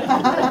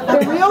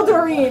 The real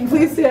Doreen,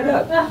 please stand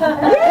up.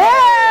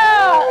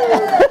 Yeah.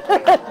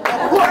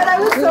 Well, and I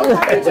was so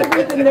happy to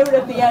read the note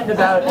at the end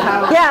about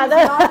how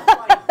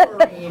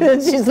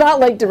she's not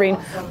like Doreen,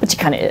 but she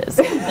kind of is.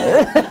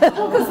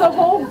 Because the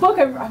whole book,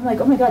 I'm like,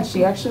 oh my God,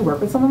 she actually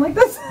worked with someone like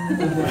this?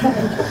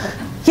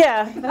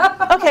 Yeah.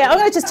 Okay, I'm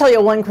going to just tell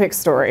you one quick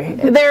story.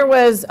 There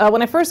was,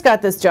 when I first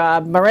got this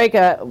job,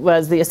 Marika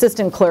was the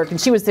assistant clerk, and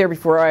she was there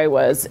before I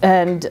was.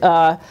 And,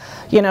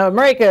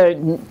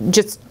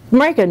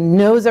 Marika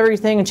knows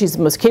everything, and she's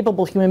the most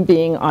capable human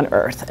being on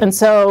earth. And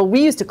so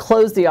we used to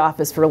close the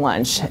office for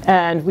lunch.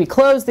 And we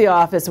closed the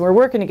office, and we're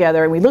working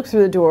together, and we look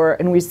through the door,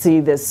 and we see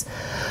this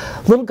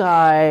little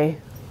guy,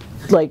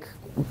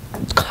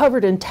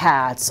 covered in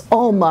tats,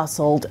 all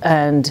muscled,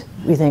 and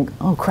we think,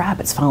 oh crap,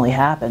 it's finally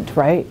happened,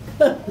 right?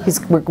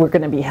 We're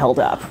going to be held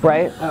up,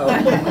 right? Oh.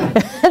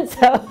 And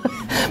so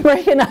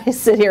Marika and I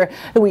sit here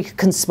and we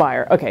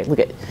conspire. Okay, look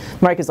at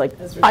Marika's like,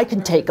 I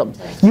can take him.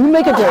 You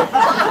make a deal.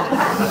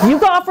 You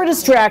go off for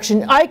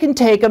distraction. I can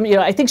take him.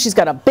 I think she's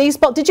got a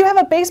baseball. Did you have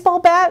a baseball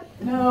bat?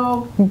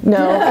 No.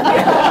 No.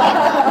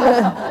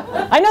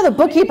 I know the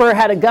bookkeeper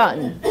had a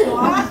gun.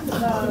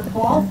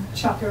 Ball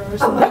chucker or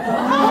something.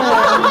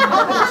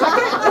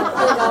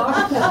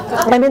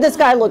 I mean, this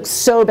guy looks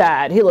so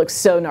bad. He looks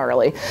so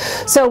gnarly.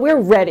 So we're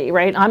ready,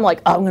 right? I'm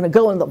like, oh, I'm going to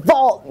go in the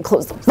vault and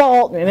close the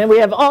vault. And then we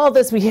have all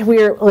this.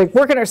 We're like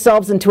working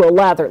ourselves into a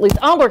lather. At least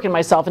I'm working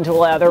myself into a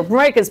lather.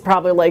 Mike is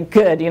probably like,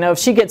 good. If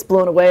she gets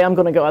blown away, I'm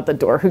going to go out the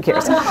door. Who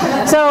cares?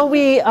 So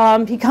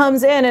he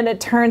comes in, and it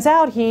turns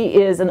out he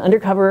is an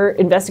undercover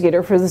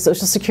investigator for the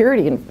Social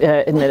Security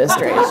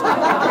Administration.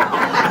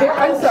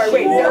 I'm sorry,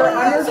 wait, there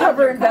are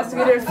undercover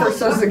investigators for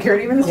Social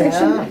Security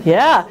Administration?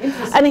 Yeah.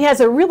 And he has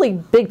a really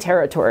big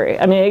territory.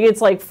 I mean,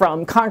 it's like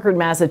from Concord,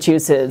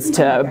 Massachusetts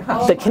to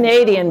the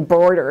Canadian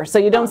border. So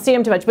you don't see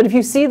him too much. But if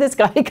you see this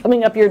guy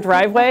coming up your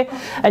driveway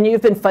and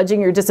you've been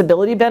fudging your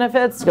disability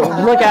benefits, you'll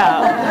look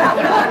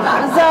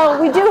out.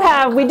 So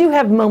we we do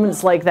have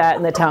moments like that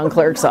in the town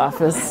clerk's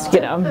office, you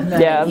know.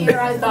 Yeah. Here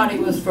I thought he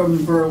was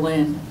from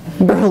Berlin.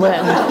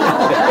 Berlin.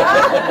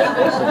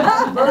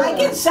 But I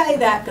can say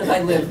that because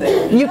I live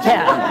there. You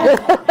can.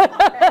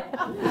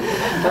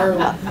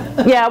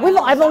 Yeah,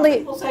 I've only.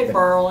 People say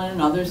Berlin,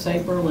 others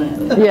say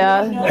Berlin.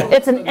 Yeah,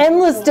 it's an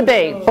endless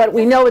debate, but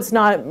we know it's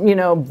not, you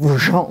know, I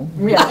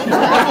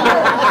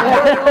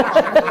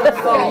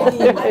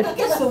think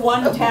it's the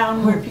one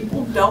town where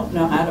people don't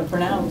know how to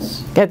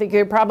pronounce. I think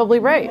you're probably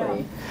right.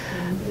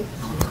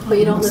 But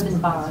you don't live in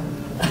Bonn.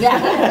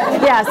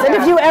 Yes, and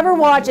if you ever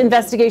watch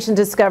Investigation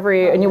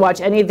Discovery and you watch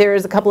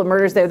there's a couple of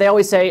murders there, they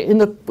always say, in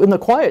the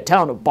quiet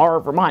town of Bar,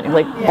 Vermont. You're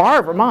like,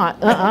 Bar,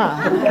 Vermont?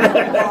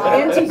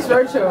 Antiques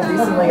Roadshow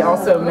recently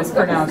also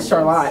mispronounced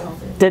Charlotte.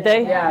 Did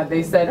they? Yeah,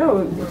 they said,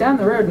 oh, down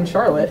the road in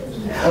Charlotte.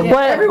 And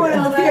What? everyone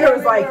in the theater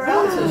was like,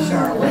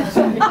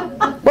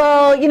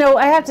 Well, you know,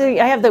 I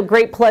have the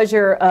great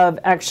pleasure of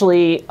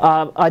actually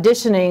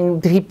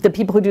auditioning the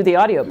people who do the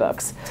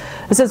audiobooks.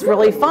 This is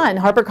really fun.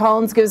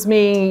 HarperCollins gives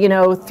me, you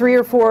know, 3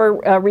 or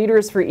 4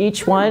 readers for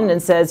each one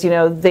and says, you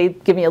know, they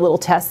give me a little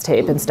test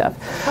tape and stuff.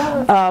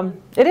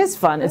 It is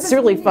fun. It's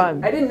really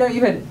fun. I didn't know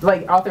you had,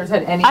 like, authors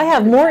had any. I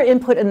have more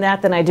input in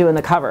that than I do in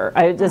the cover.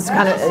 I just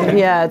kind of,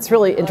 yeah, it's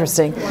really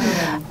interesting.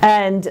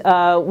 And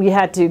we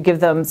had to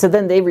give them, so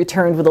then they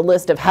returned with a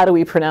list of how do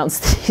we pronounce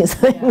these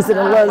things,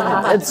 and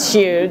it's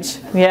huge.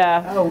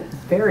 Yeah. Oh,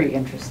 very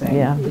interesting.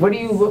 Yeah. What do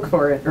you look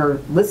for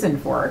or listen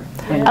for?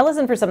 I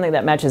listen for something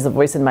that matches the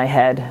voice in my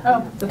head.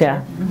 Oh, that's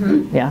yeah.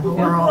 Mm-hmm. Yeah.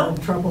 We're all in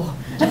trouble.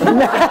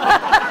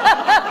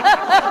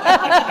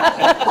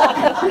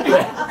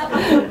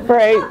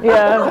 Right,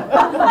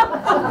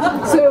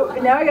 yeah. So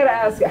now I gotta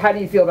ask, how do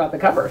you feel about the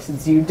cover,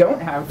 since you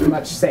don't have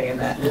much say in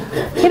that?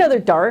 You know, they're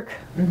dark.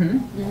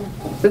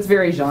 That's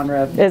very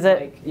genre. Is it?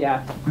 Like,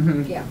 yeah.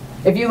 Yeah.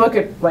 If you look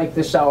at, like,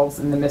 the shelves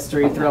and the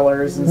mystery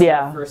thrillers and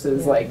stuff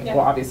versus, like, well,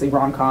 obviously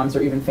rom-coms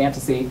or even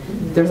fantasy,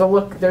 there's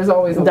always a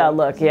look. That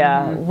look,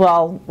 yeah.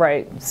 Well,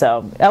 right.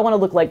 So I want to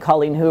look like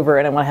Colleen Hoover,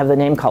 and I want to have the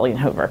name Colleen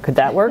Hoover. Could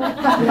that work?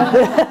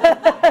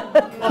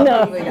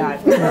 No. You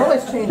can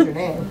always change your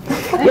name.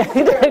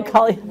 Yeah,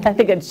 Colleen, I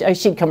think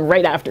she'd come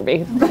right after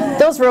me.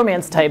 Those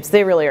romance types,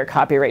 they really are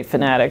copyright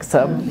fanatics.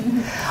 So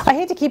I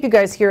hate to keep you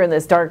guys here in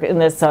this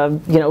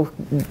you know,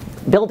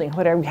 building.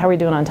 How are we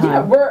doing on time?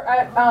 Yeah, we're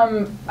at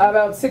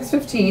about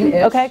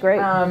 6:15-ish. Okay,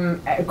 great.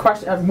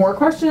 More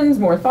questions,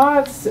 more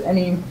thoughts?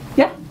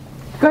 Yeah,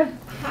 go ahead.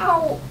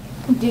 How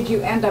did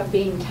you end up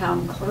being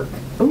town clerk?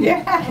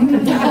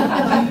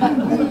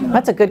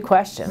 That's a good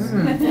question.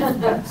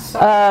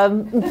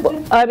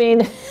 I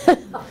mean,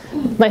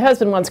 my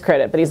husband wants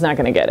credit, but he's not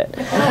going to get it.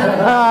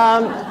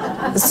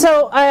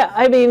 So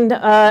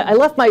I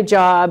left my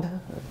job,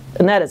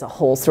 and that is a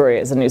whole story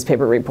as a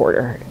newspaper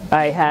reporter.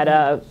 I had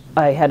a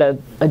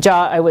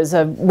job. I was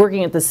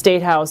working at the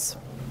State House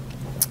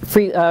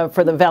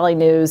for the Valley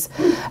News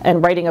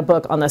and writing a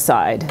book on the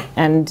side.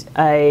 And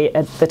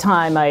at the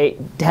time, I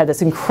had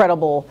this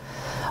incredible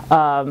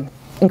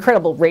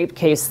rape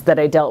case that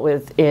I dealt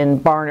with in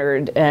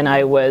Barnard, and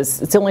it's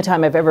the only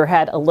time I've ever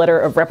had a letter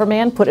of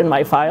reprimand put in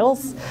my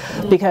files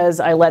because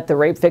I let the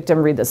rape victim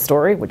read the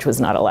story, which was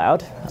not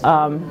allowed.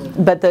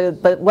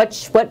 But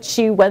what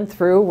she went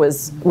through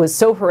was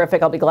so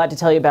horrific. I'll be glad to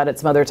tell you about it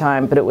some other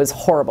time, but it was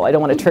horrible. I don't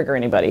want to trigger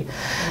anybody.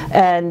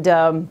 And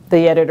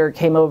the editor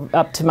came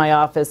up to my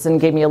office and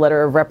gave me a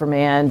letter of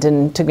reprimand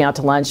and took me out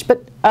to lunch.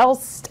 But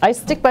I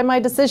stick by my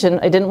decision.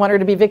 I didn't want her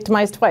to be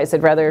victimized twice.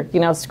 I'd rather,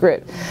 you know, screw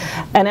it.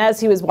 And as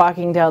he was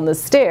walking down the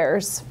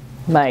stairs,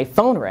 my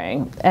phone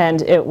rang,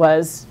 and it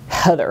was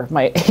Heather,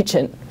 my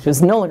agent. She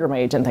was no longer my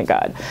agent, thank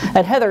God.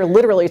 And Heather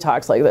literally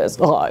talks like this.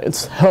 Hi,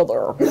 it's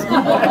Heather.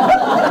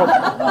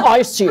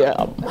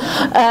 ICM.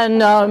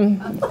 And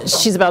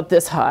she's about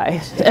this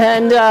high.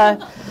 And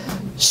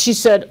she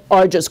said,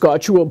 I just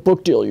got you a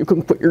book deal. You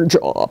can quit your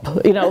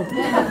job. You know,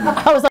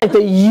 I was like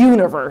the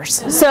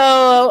universe.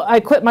 So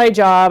I quit my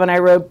job, and I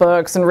wrote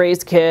books and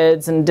raised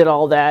kids and did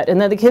all that. And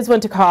then the kids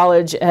went to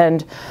college,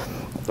 and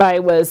I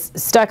was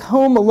stuck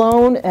home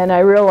alone, and I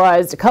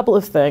realized a couple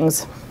of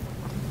things.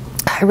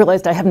 I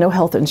realized I have no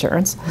health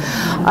insurance.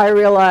 I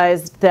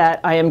realized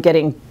that I am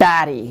getting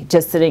batty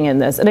just sitting in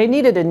this, and I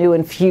needed a new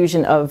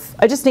infusion of.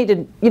 I just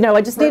needed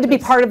to be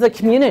part of the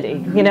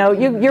community. You know,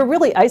 you're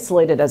really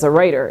isolated as a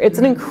writer. It's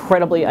an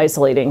incredibly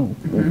isolating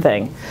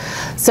thing.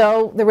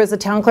 So there was a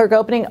town clerk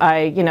opening.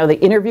 They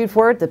interviewed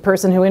for it. The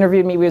person who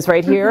interviewed me was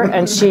right here,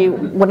 and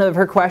one of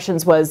her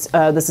questions was,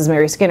 "This is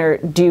Mary Skinner.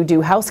 Do you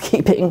do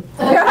housekeeping?"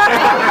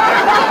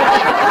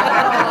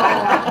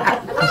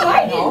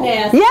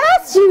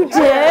 Yes, you did.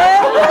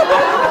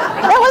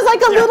 That was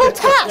like a little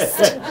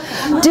test.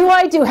 Do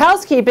I do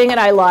housekeeping? And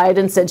I lied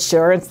and said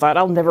sure, and thought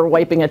I'll never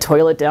wiping a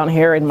toilet down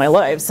here in my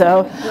life.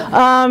 So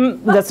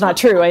that's not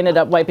true. I ended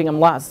up wiping them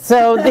lots.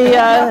 So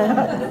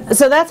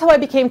so that's how I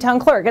became town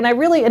clerk, and I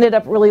really ended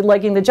up really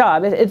liking the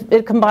job.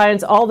 It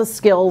combines all the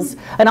skills,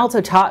 and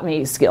also taught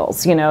me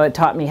skills. You know, it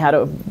taught me how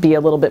to be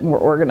a little bit more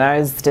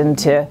organized and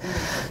to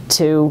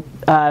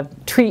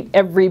treat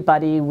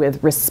everybody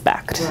with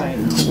respect. Right.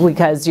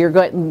 Because you're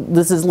going,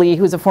 this is Lee,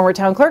 who's a former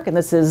town clerk, and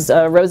this is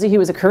Rosie, who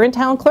is a current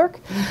town clerk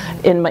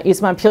in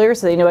East Montpelier,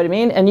 so they know what I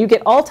mean. And you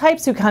get all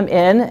types who come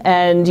in,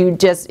 and you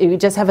just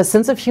have a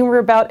sense of humor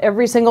about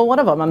every single one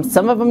of them.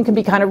 Some of them can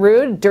be kind of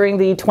rude. During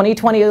the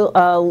 2020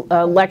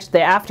 election,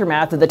 the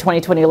aftermath of the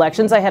 2020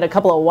 elections, I had a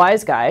couple of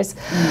wise guys.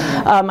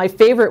 My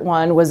favorite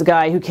one was a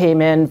guy who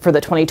came in for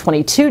the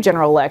 2022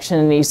 general election,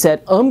 and he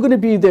said, I'm going to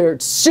be there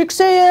at 6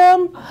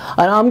 a.m.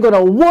 and I'm going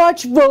to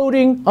watch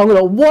voting. I'm going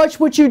to watch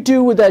what you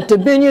do with that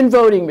Dominion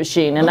voting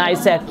machine. And I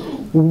said,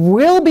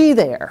 we'll be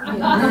there.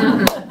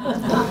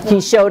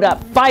 He showed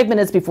up 5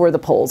 minutes before the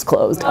polls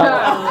closed. 3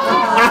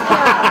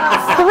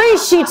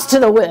 sheets to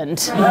the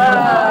wind.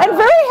 And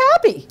very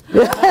happy.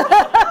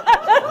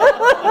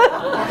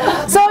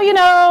 So, you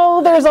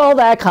know, there's all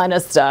that kind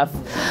of stuff.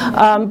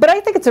 But I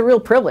think it's a real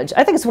privilege.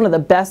 I think it's one of the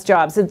best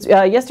jobs.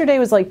 Yesterday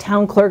was like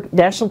Town Clerk,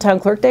 National Town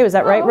Clerk Day. Was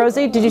that right,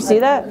 Rosie? Did you see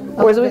that?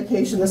 I was on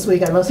vacation this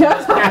week. I must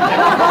have.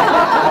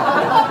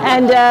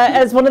 And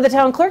as one of the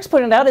town clerks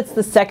pointed out, it's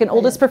the second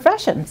oldest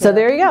profession. So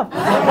there you go.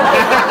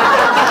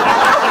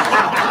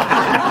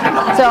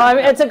 So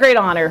it's a great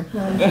honor.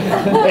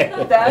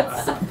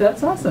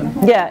 That's awesome.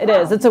 Yeah, it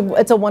is.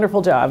 It's a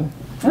wonderful job.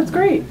 That's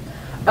great.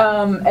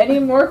 Any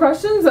more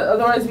questions?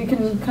 Otherwise, we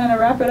can kind of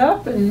wrap it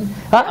up. And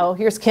Uh-oh,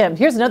 here's Kim.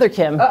 Here's another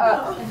Kim.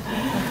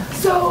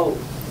 So,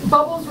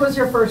 Bubbles was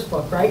your first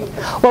book, right?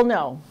 Well,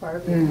 no.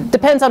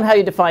 Depends on how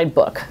you define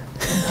book.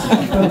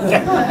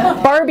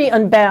 Barbie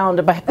Unbound,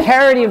 a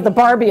parody of the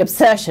Barbie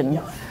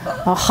obsession.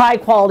 A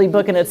high-quality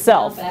book in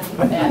itself.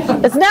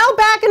 It's now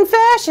back in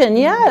fashion,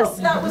 yes. Well,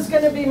 that was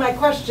going to be my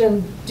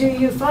question. Do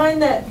you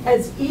find that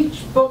as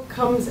each book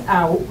comes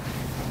out,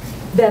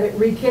 that it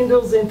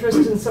rekindles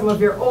interest in some of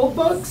your old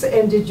books?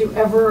 And did you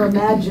ever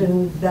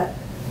imagine that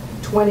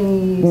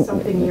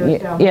 20-something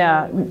years down the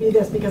road it would be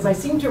this? Because I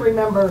seem to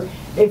remember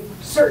a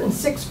certain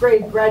 6th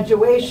grade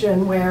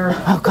graduation where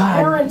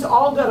parents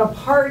all got a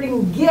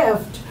parting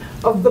gift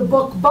of the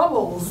book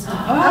Bubbles.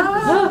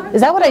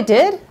 Is that what I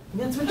did?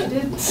 That's what you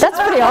did. That's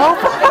pretty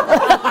awful.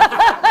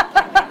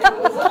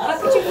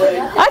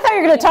 I thought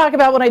you were going to talk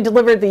about when I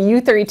delivered the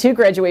U32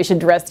 graduation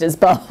dressed as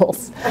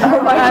Bubbles.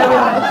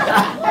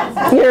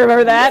 You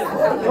remember that?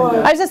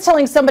 I was just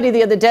telling somebody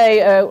the other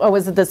day, I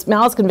was at this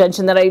Mouse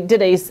convention, that I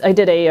did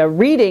a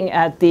reading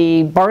at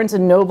the Barnes &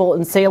 Noble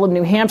in Salem,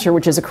 New Hampshire,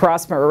 which is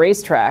across from a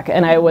racetrack,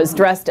 and I was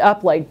dressed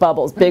up like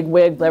Bubbles, big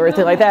wig,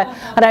 everything like that.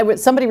 And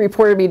somebody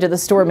reported me to the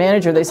store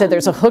manager. They said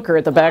there's a hooker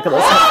at the back of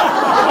the store.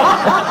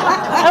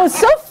 I was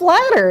so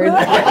flattered.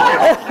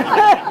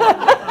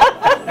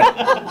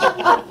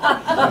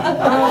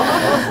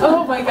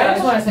 Oh my I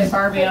gosh. just want to say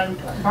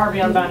Barbie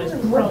Unbound is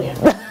brilliant.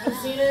 I've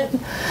seen it,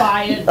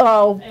 buy it.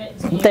 Oh,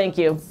 thank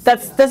you.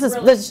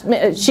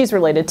 She's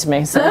related to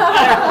me. So. It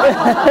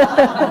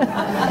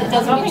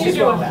doesn't mean to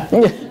do with that.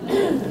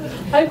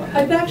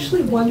 I've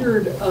actually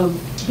wondered,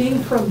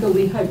 being from the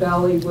Lehigh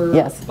Valley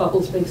where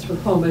Bubbles makes her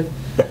home,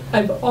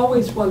 I've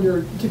always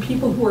wondered, do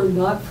people who are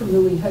not from the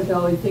Lehigh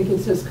Valley think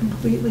it's as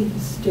completely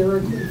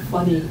hysterically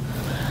funny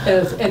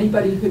as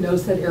anybody who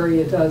knows that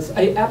area does?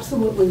 I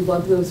absolutely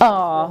love those.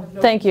 Oh,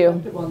 thank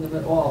you. On them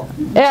at all.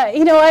 Yeah,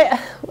 you know,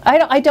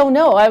 I don't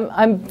know.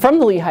 I'm from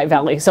the Lehigh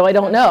Valley, so I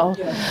don't know.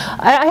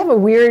 I have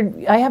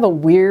a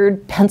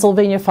weird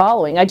Pennsylvania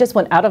following. I just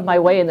went out of my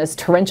way in this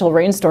torrential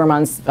rainstorm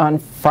on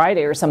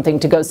Friday or something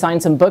to go sign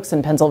some books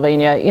in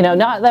Pennsylvania. You know,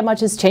 not that much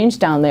has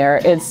changed down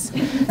there. It's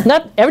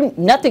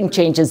nothing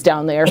changes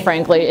down there,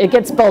 frankly. It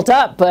gets built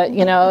up, but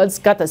you know, it's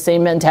got the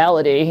same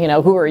mentality. You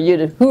know, who are you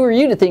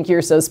to think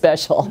you're so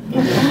special?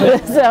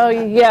 So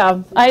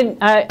yeah,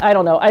 I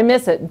don't know. I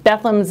miss it.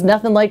 Bethlehem's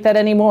nothing like that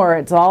anymore.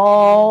 It's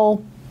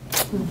all,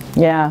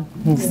 you know,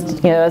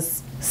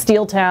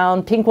 steel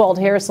town, pink-walled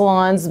hair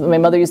salons my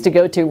mother used to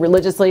go to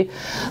religiously.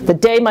 The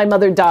day my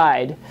mother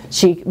died,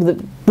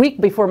 the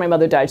week before my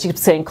mother died, she kept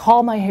saying,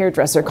 call my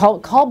hairdresser, call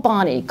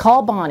Bonnie,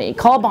 call Bonnie,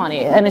 call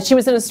Bonnie. And she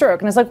was in a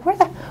stroke. And I was like,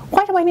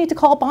 why do I need to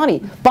call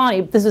Bonnie?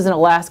 Bonnie, this was in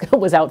Alaska,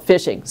 was out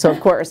fishing. So of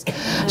course,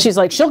 she's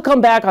like, she'll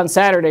come back on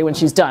Saturday when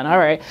she's done. All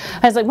right.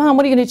 I was like, Mom,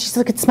 what are you going to do? She's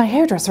like, it's my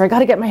hairdresser. I got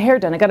to get my hair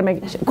done. I got to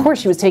make, of course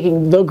she was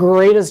taking the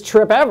greatest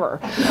trip ever.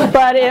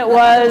 But it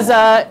was,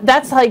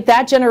 that's like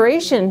that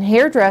generation,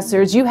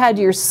 hairdressers, you had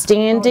your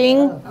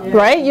standing,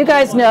 right? You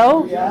guys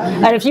know.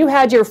 And if you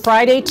had your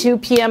Friday 2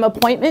 p.m.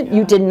 appointment,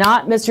 you did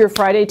not miss your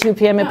Friday 2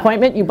 p.m.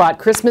 appointment. You bought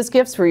Christmas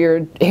gifts for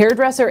your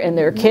hairdresser and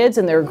their kids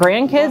and their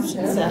grandkids.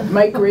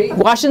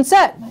 Wash and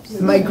set.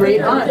 My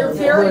great aunt was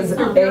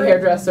a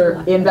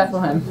hairdresser in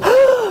Bethlehem.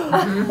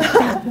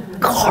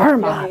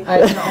 Karma.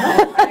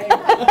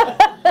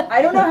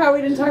 I don't know how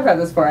we didn't talk about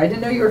this before. I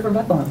didn't know you were from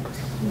Bethlehem.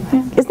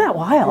 Isn't that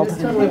wild?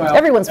 Totally wild.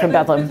 Everyone's from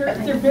Bethlehem.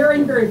 They're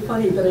very, very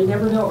funny, but I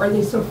never know, are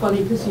they so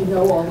funny because you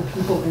know all the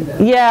people in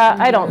them? Yeah,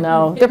 I don't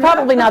know. They're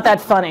probably not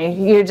that funny.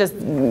 You're just...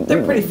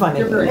 They're pretty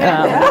funny.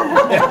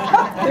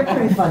 They're pretty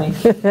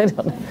pretty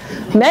funny.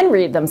 Men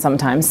read them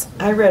sometimes.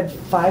 I read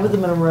 5 of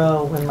them in a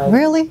row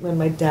when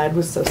my dad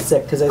was so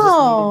sick because I just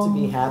needed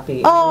to be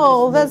happy.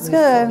 Oh, And it that's just made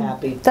me good. So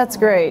happy. That's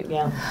great.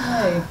 Yeah.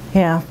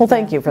 Yeah. Well,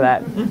 thank you for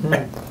that.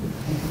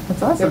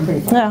 That's awesome.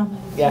 Yeah.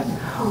 Yeah.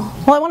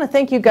 Well, I want to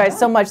thank you guys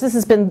so much. This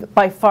has been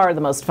by far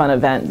the most fun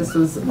event. This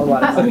was a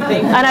lot of fun.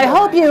 Thank you. And I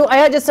hope you,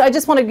 I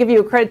just want to give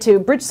you a credit to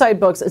Bridgeside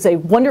Books. It's a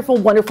wonderful,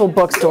 wonderful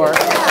bookstore.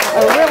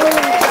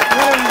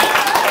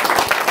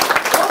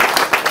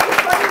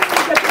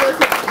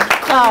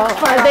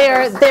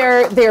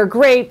 They're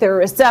great. They're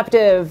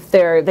receptive.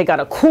 They got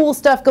a cool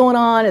stuff going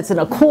on. It's in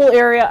a cool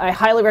area. I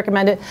highly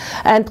recommend it.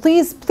 And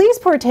please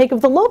partake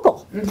of the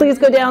local. Please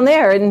go down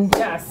there and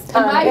Yes.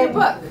 And buy your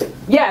book.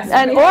 Yes.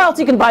 or else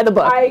you can buy the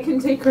book. I can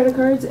take credit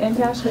cards and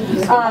cash.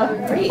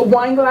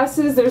 Wine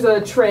glasses, there's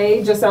a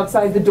tray just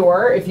outside the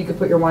door, if you could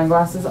put your wine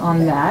glasses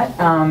on that.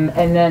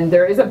 And then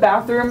there is a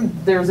bathroom,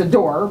 there's a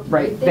door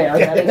right there,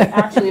 that is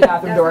actually a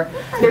bathroom door.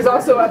 There's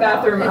also a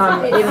bathroom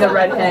in the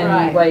Red Hen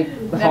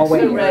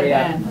hallway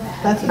area.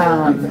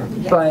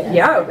 But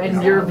yeah,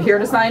 and you're here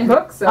to sign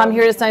books. So. I'm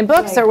here to sign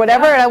books or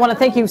whatever, and I want to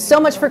thank you so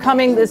much for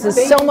coming. This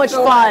is so much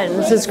fun.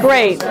 This is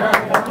great.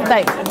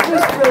 Thanks. It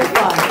was really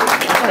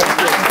fun.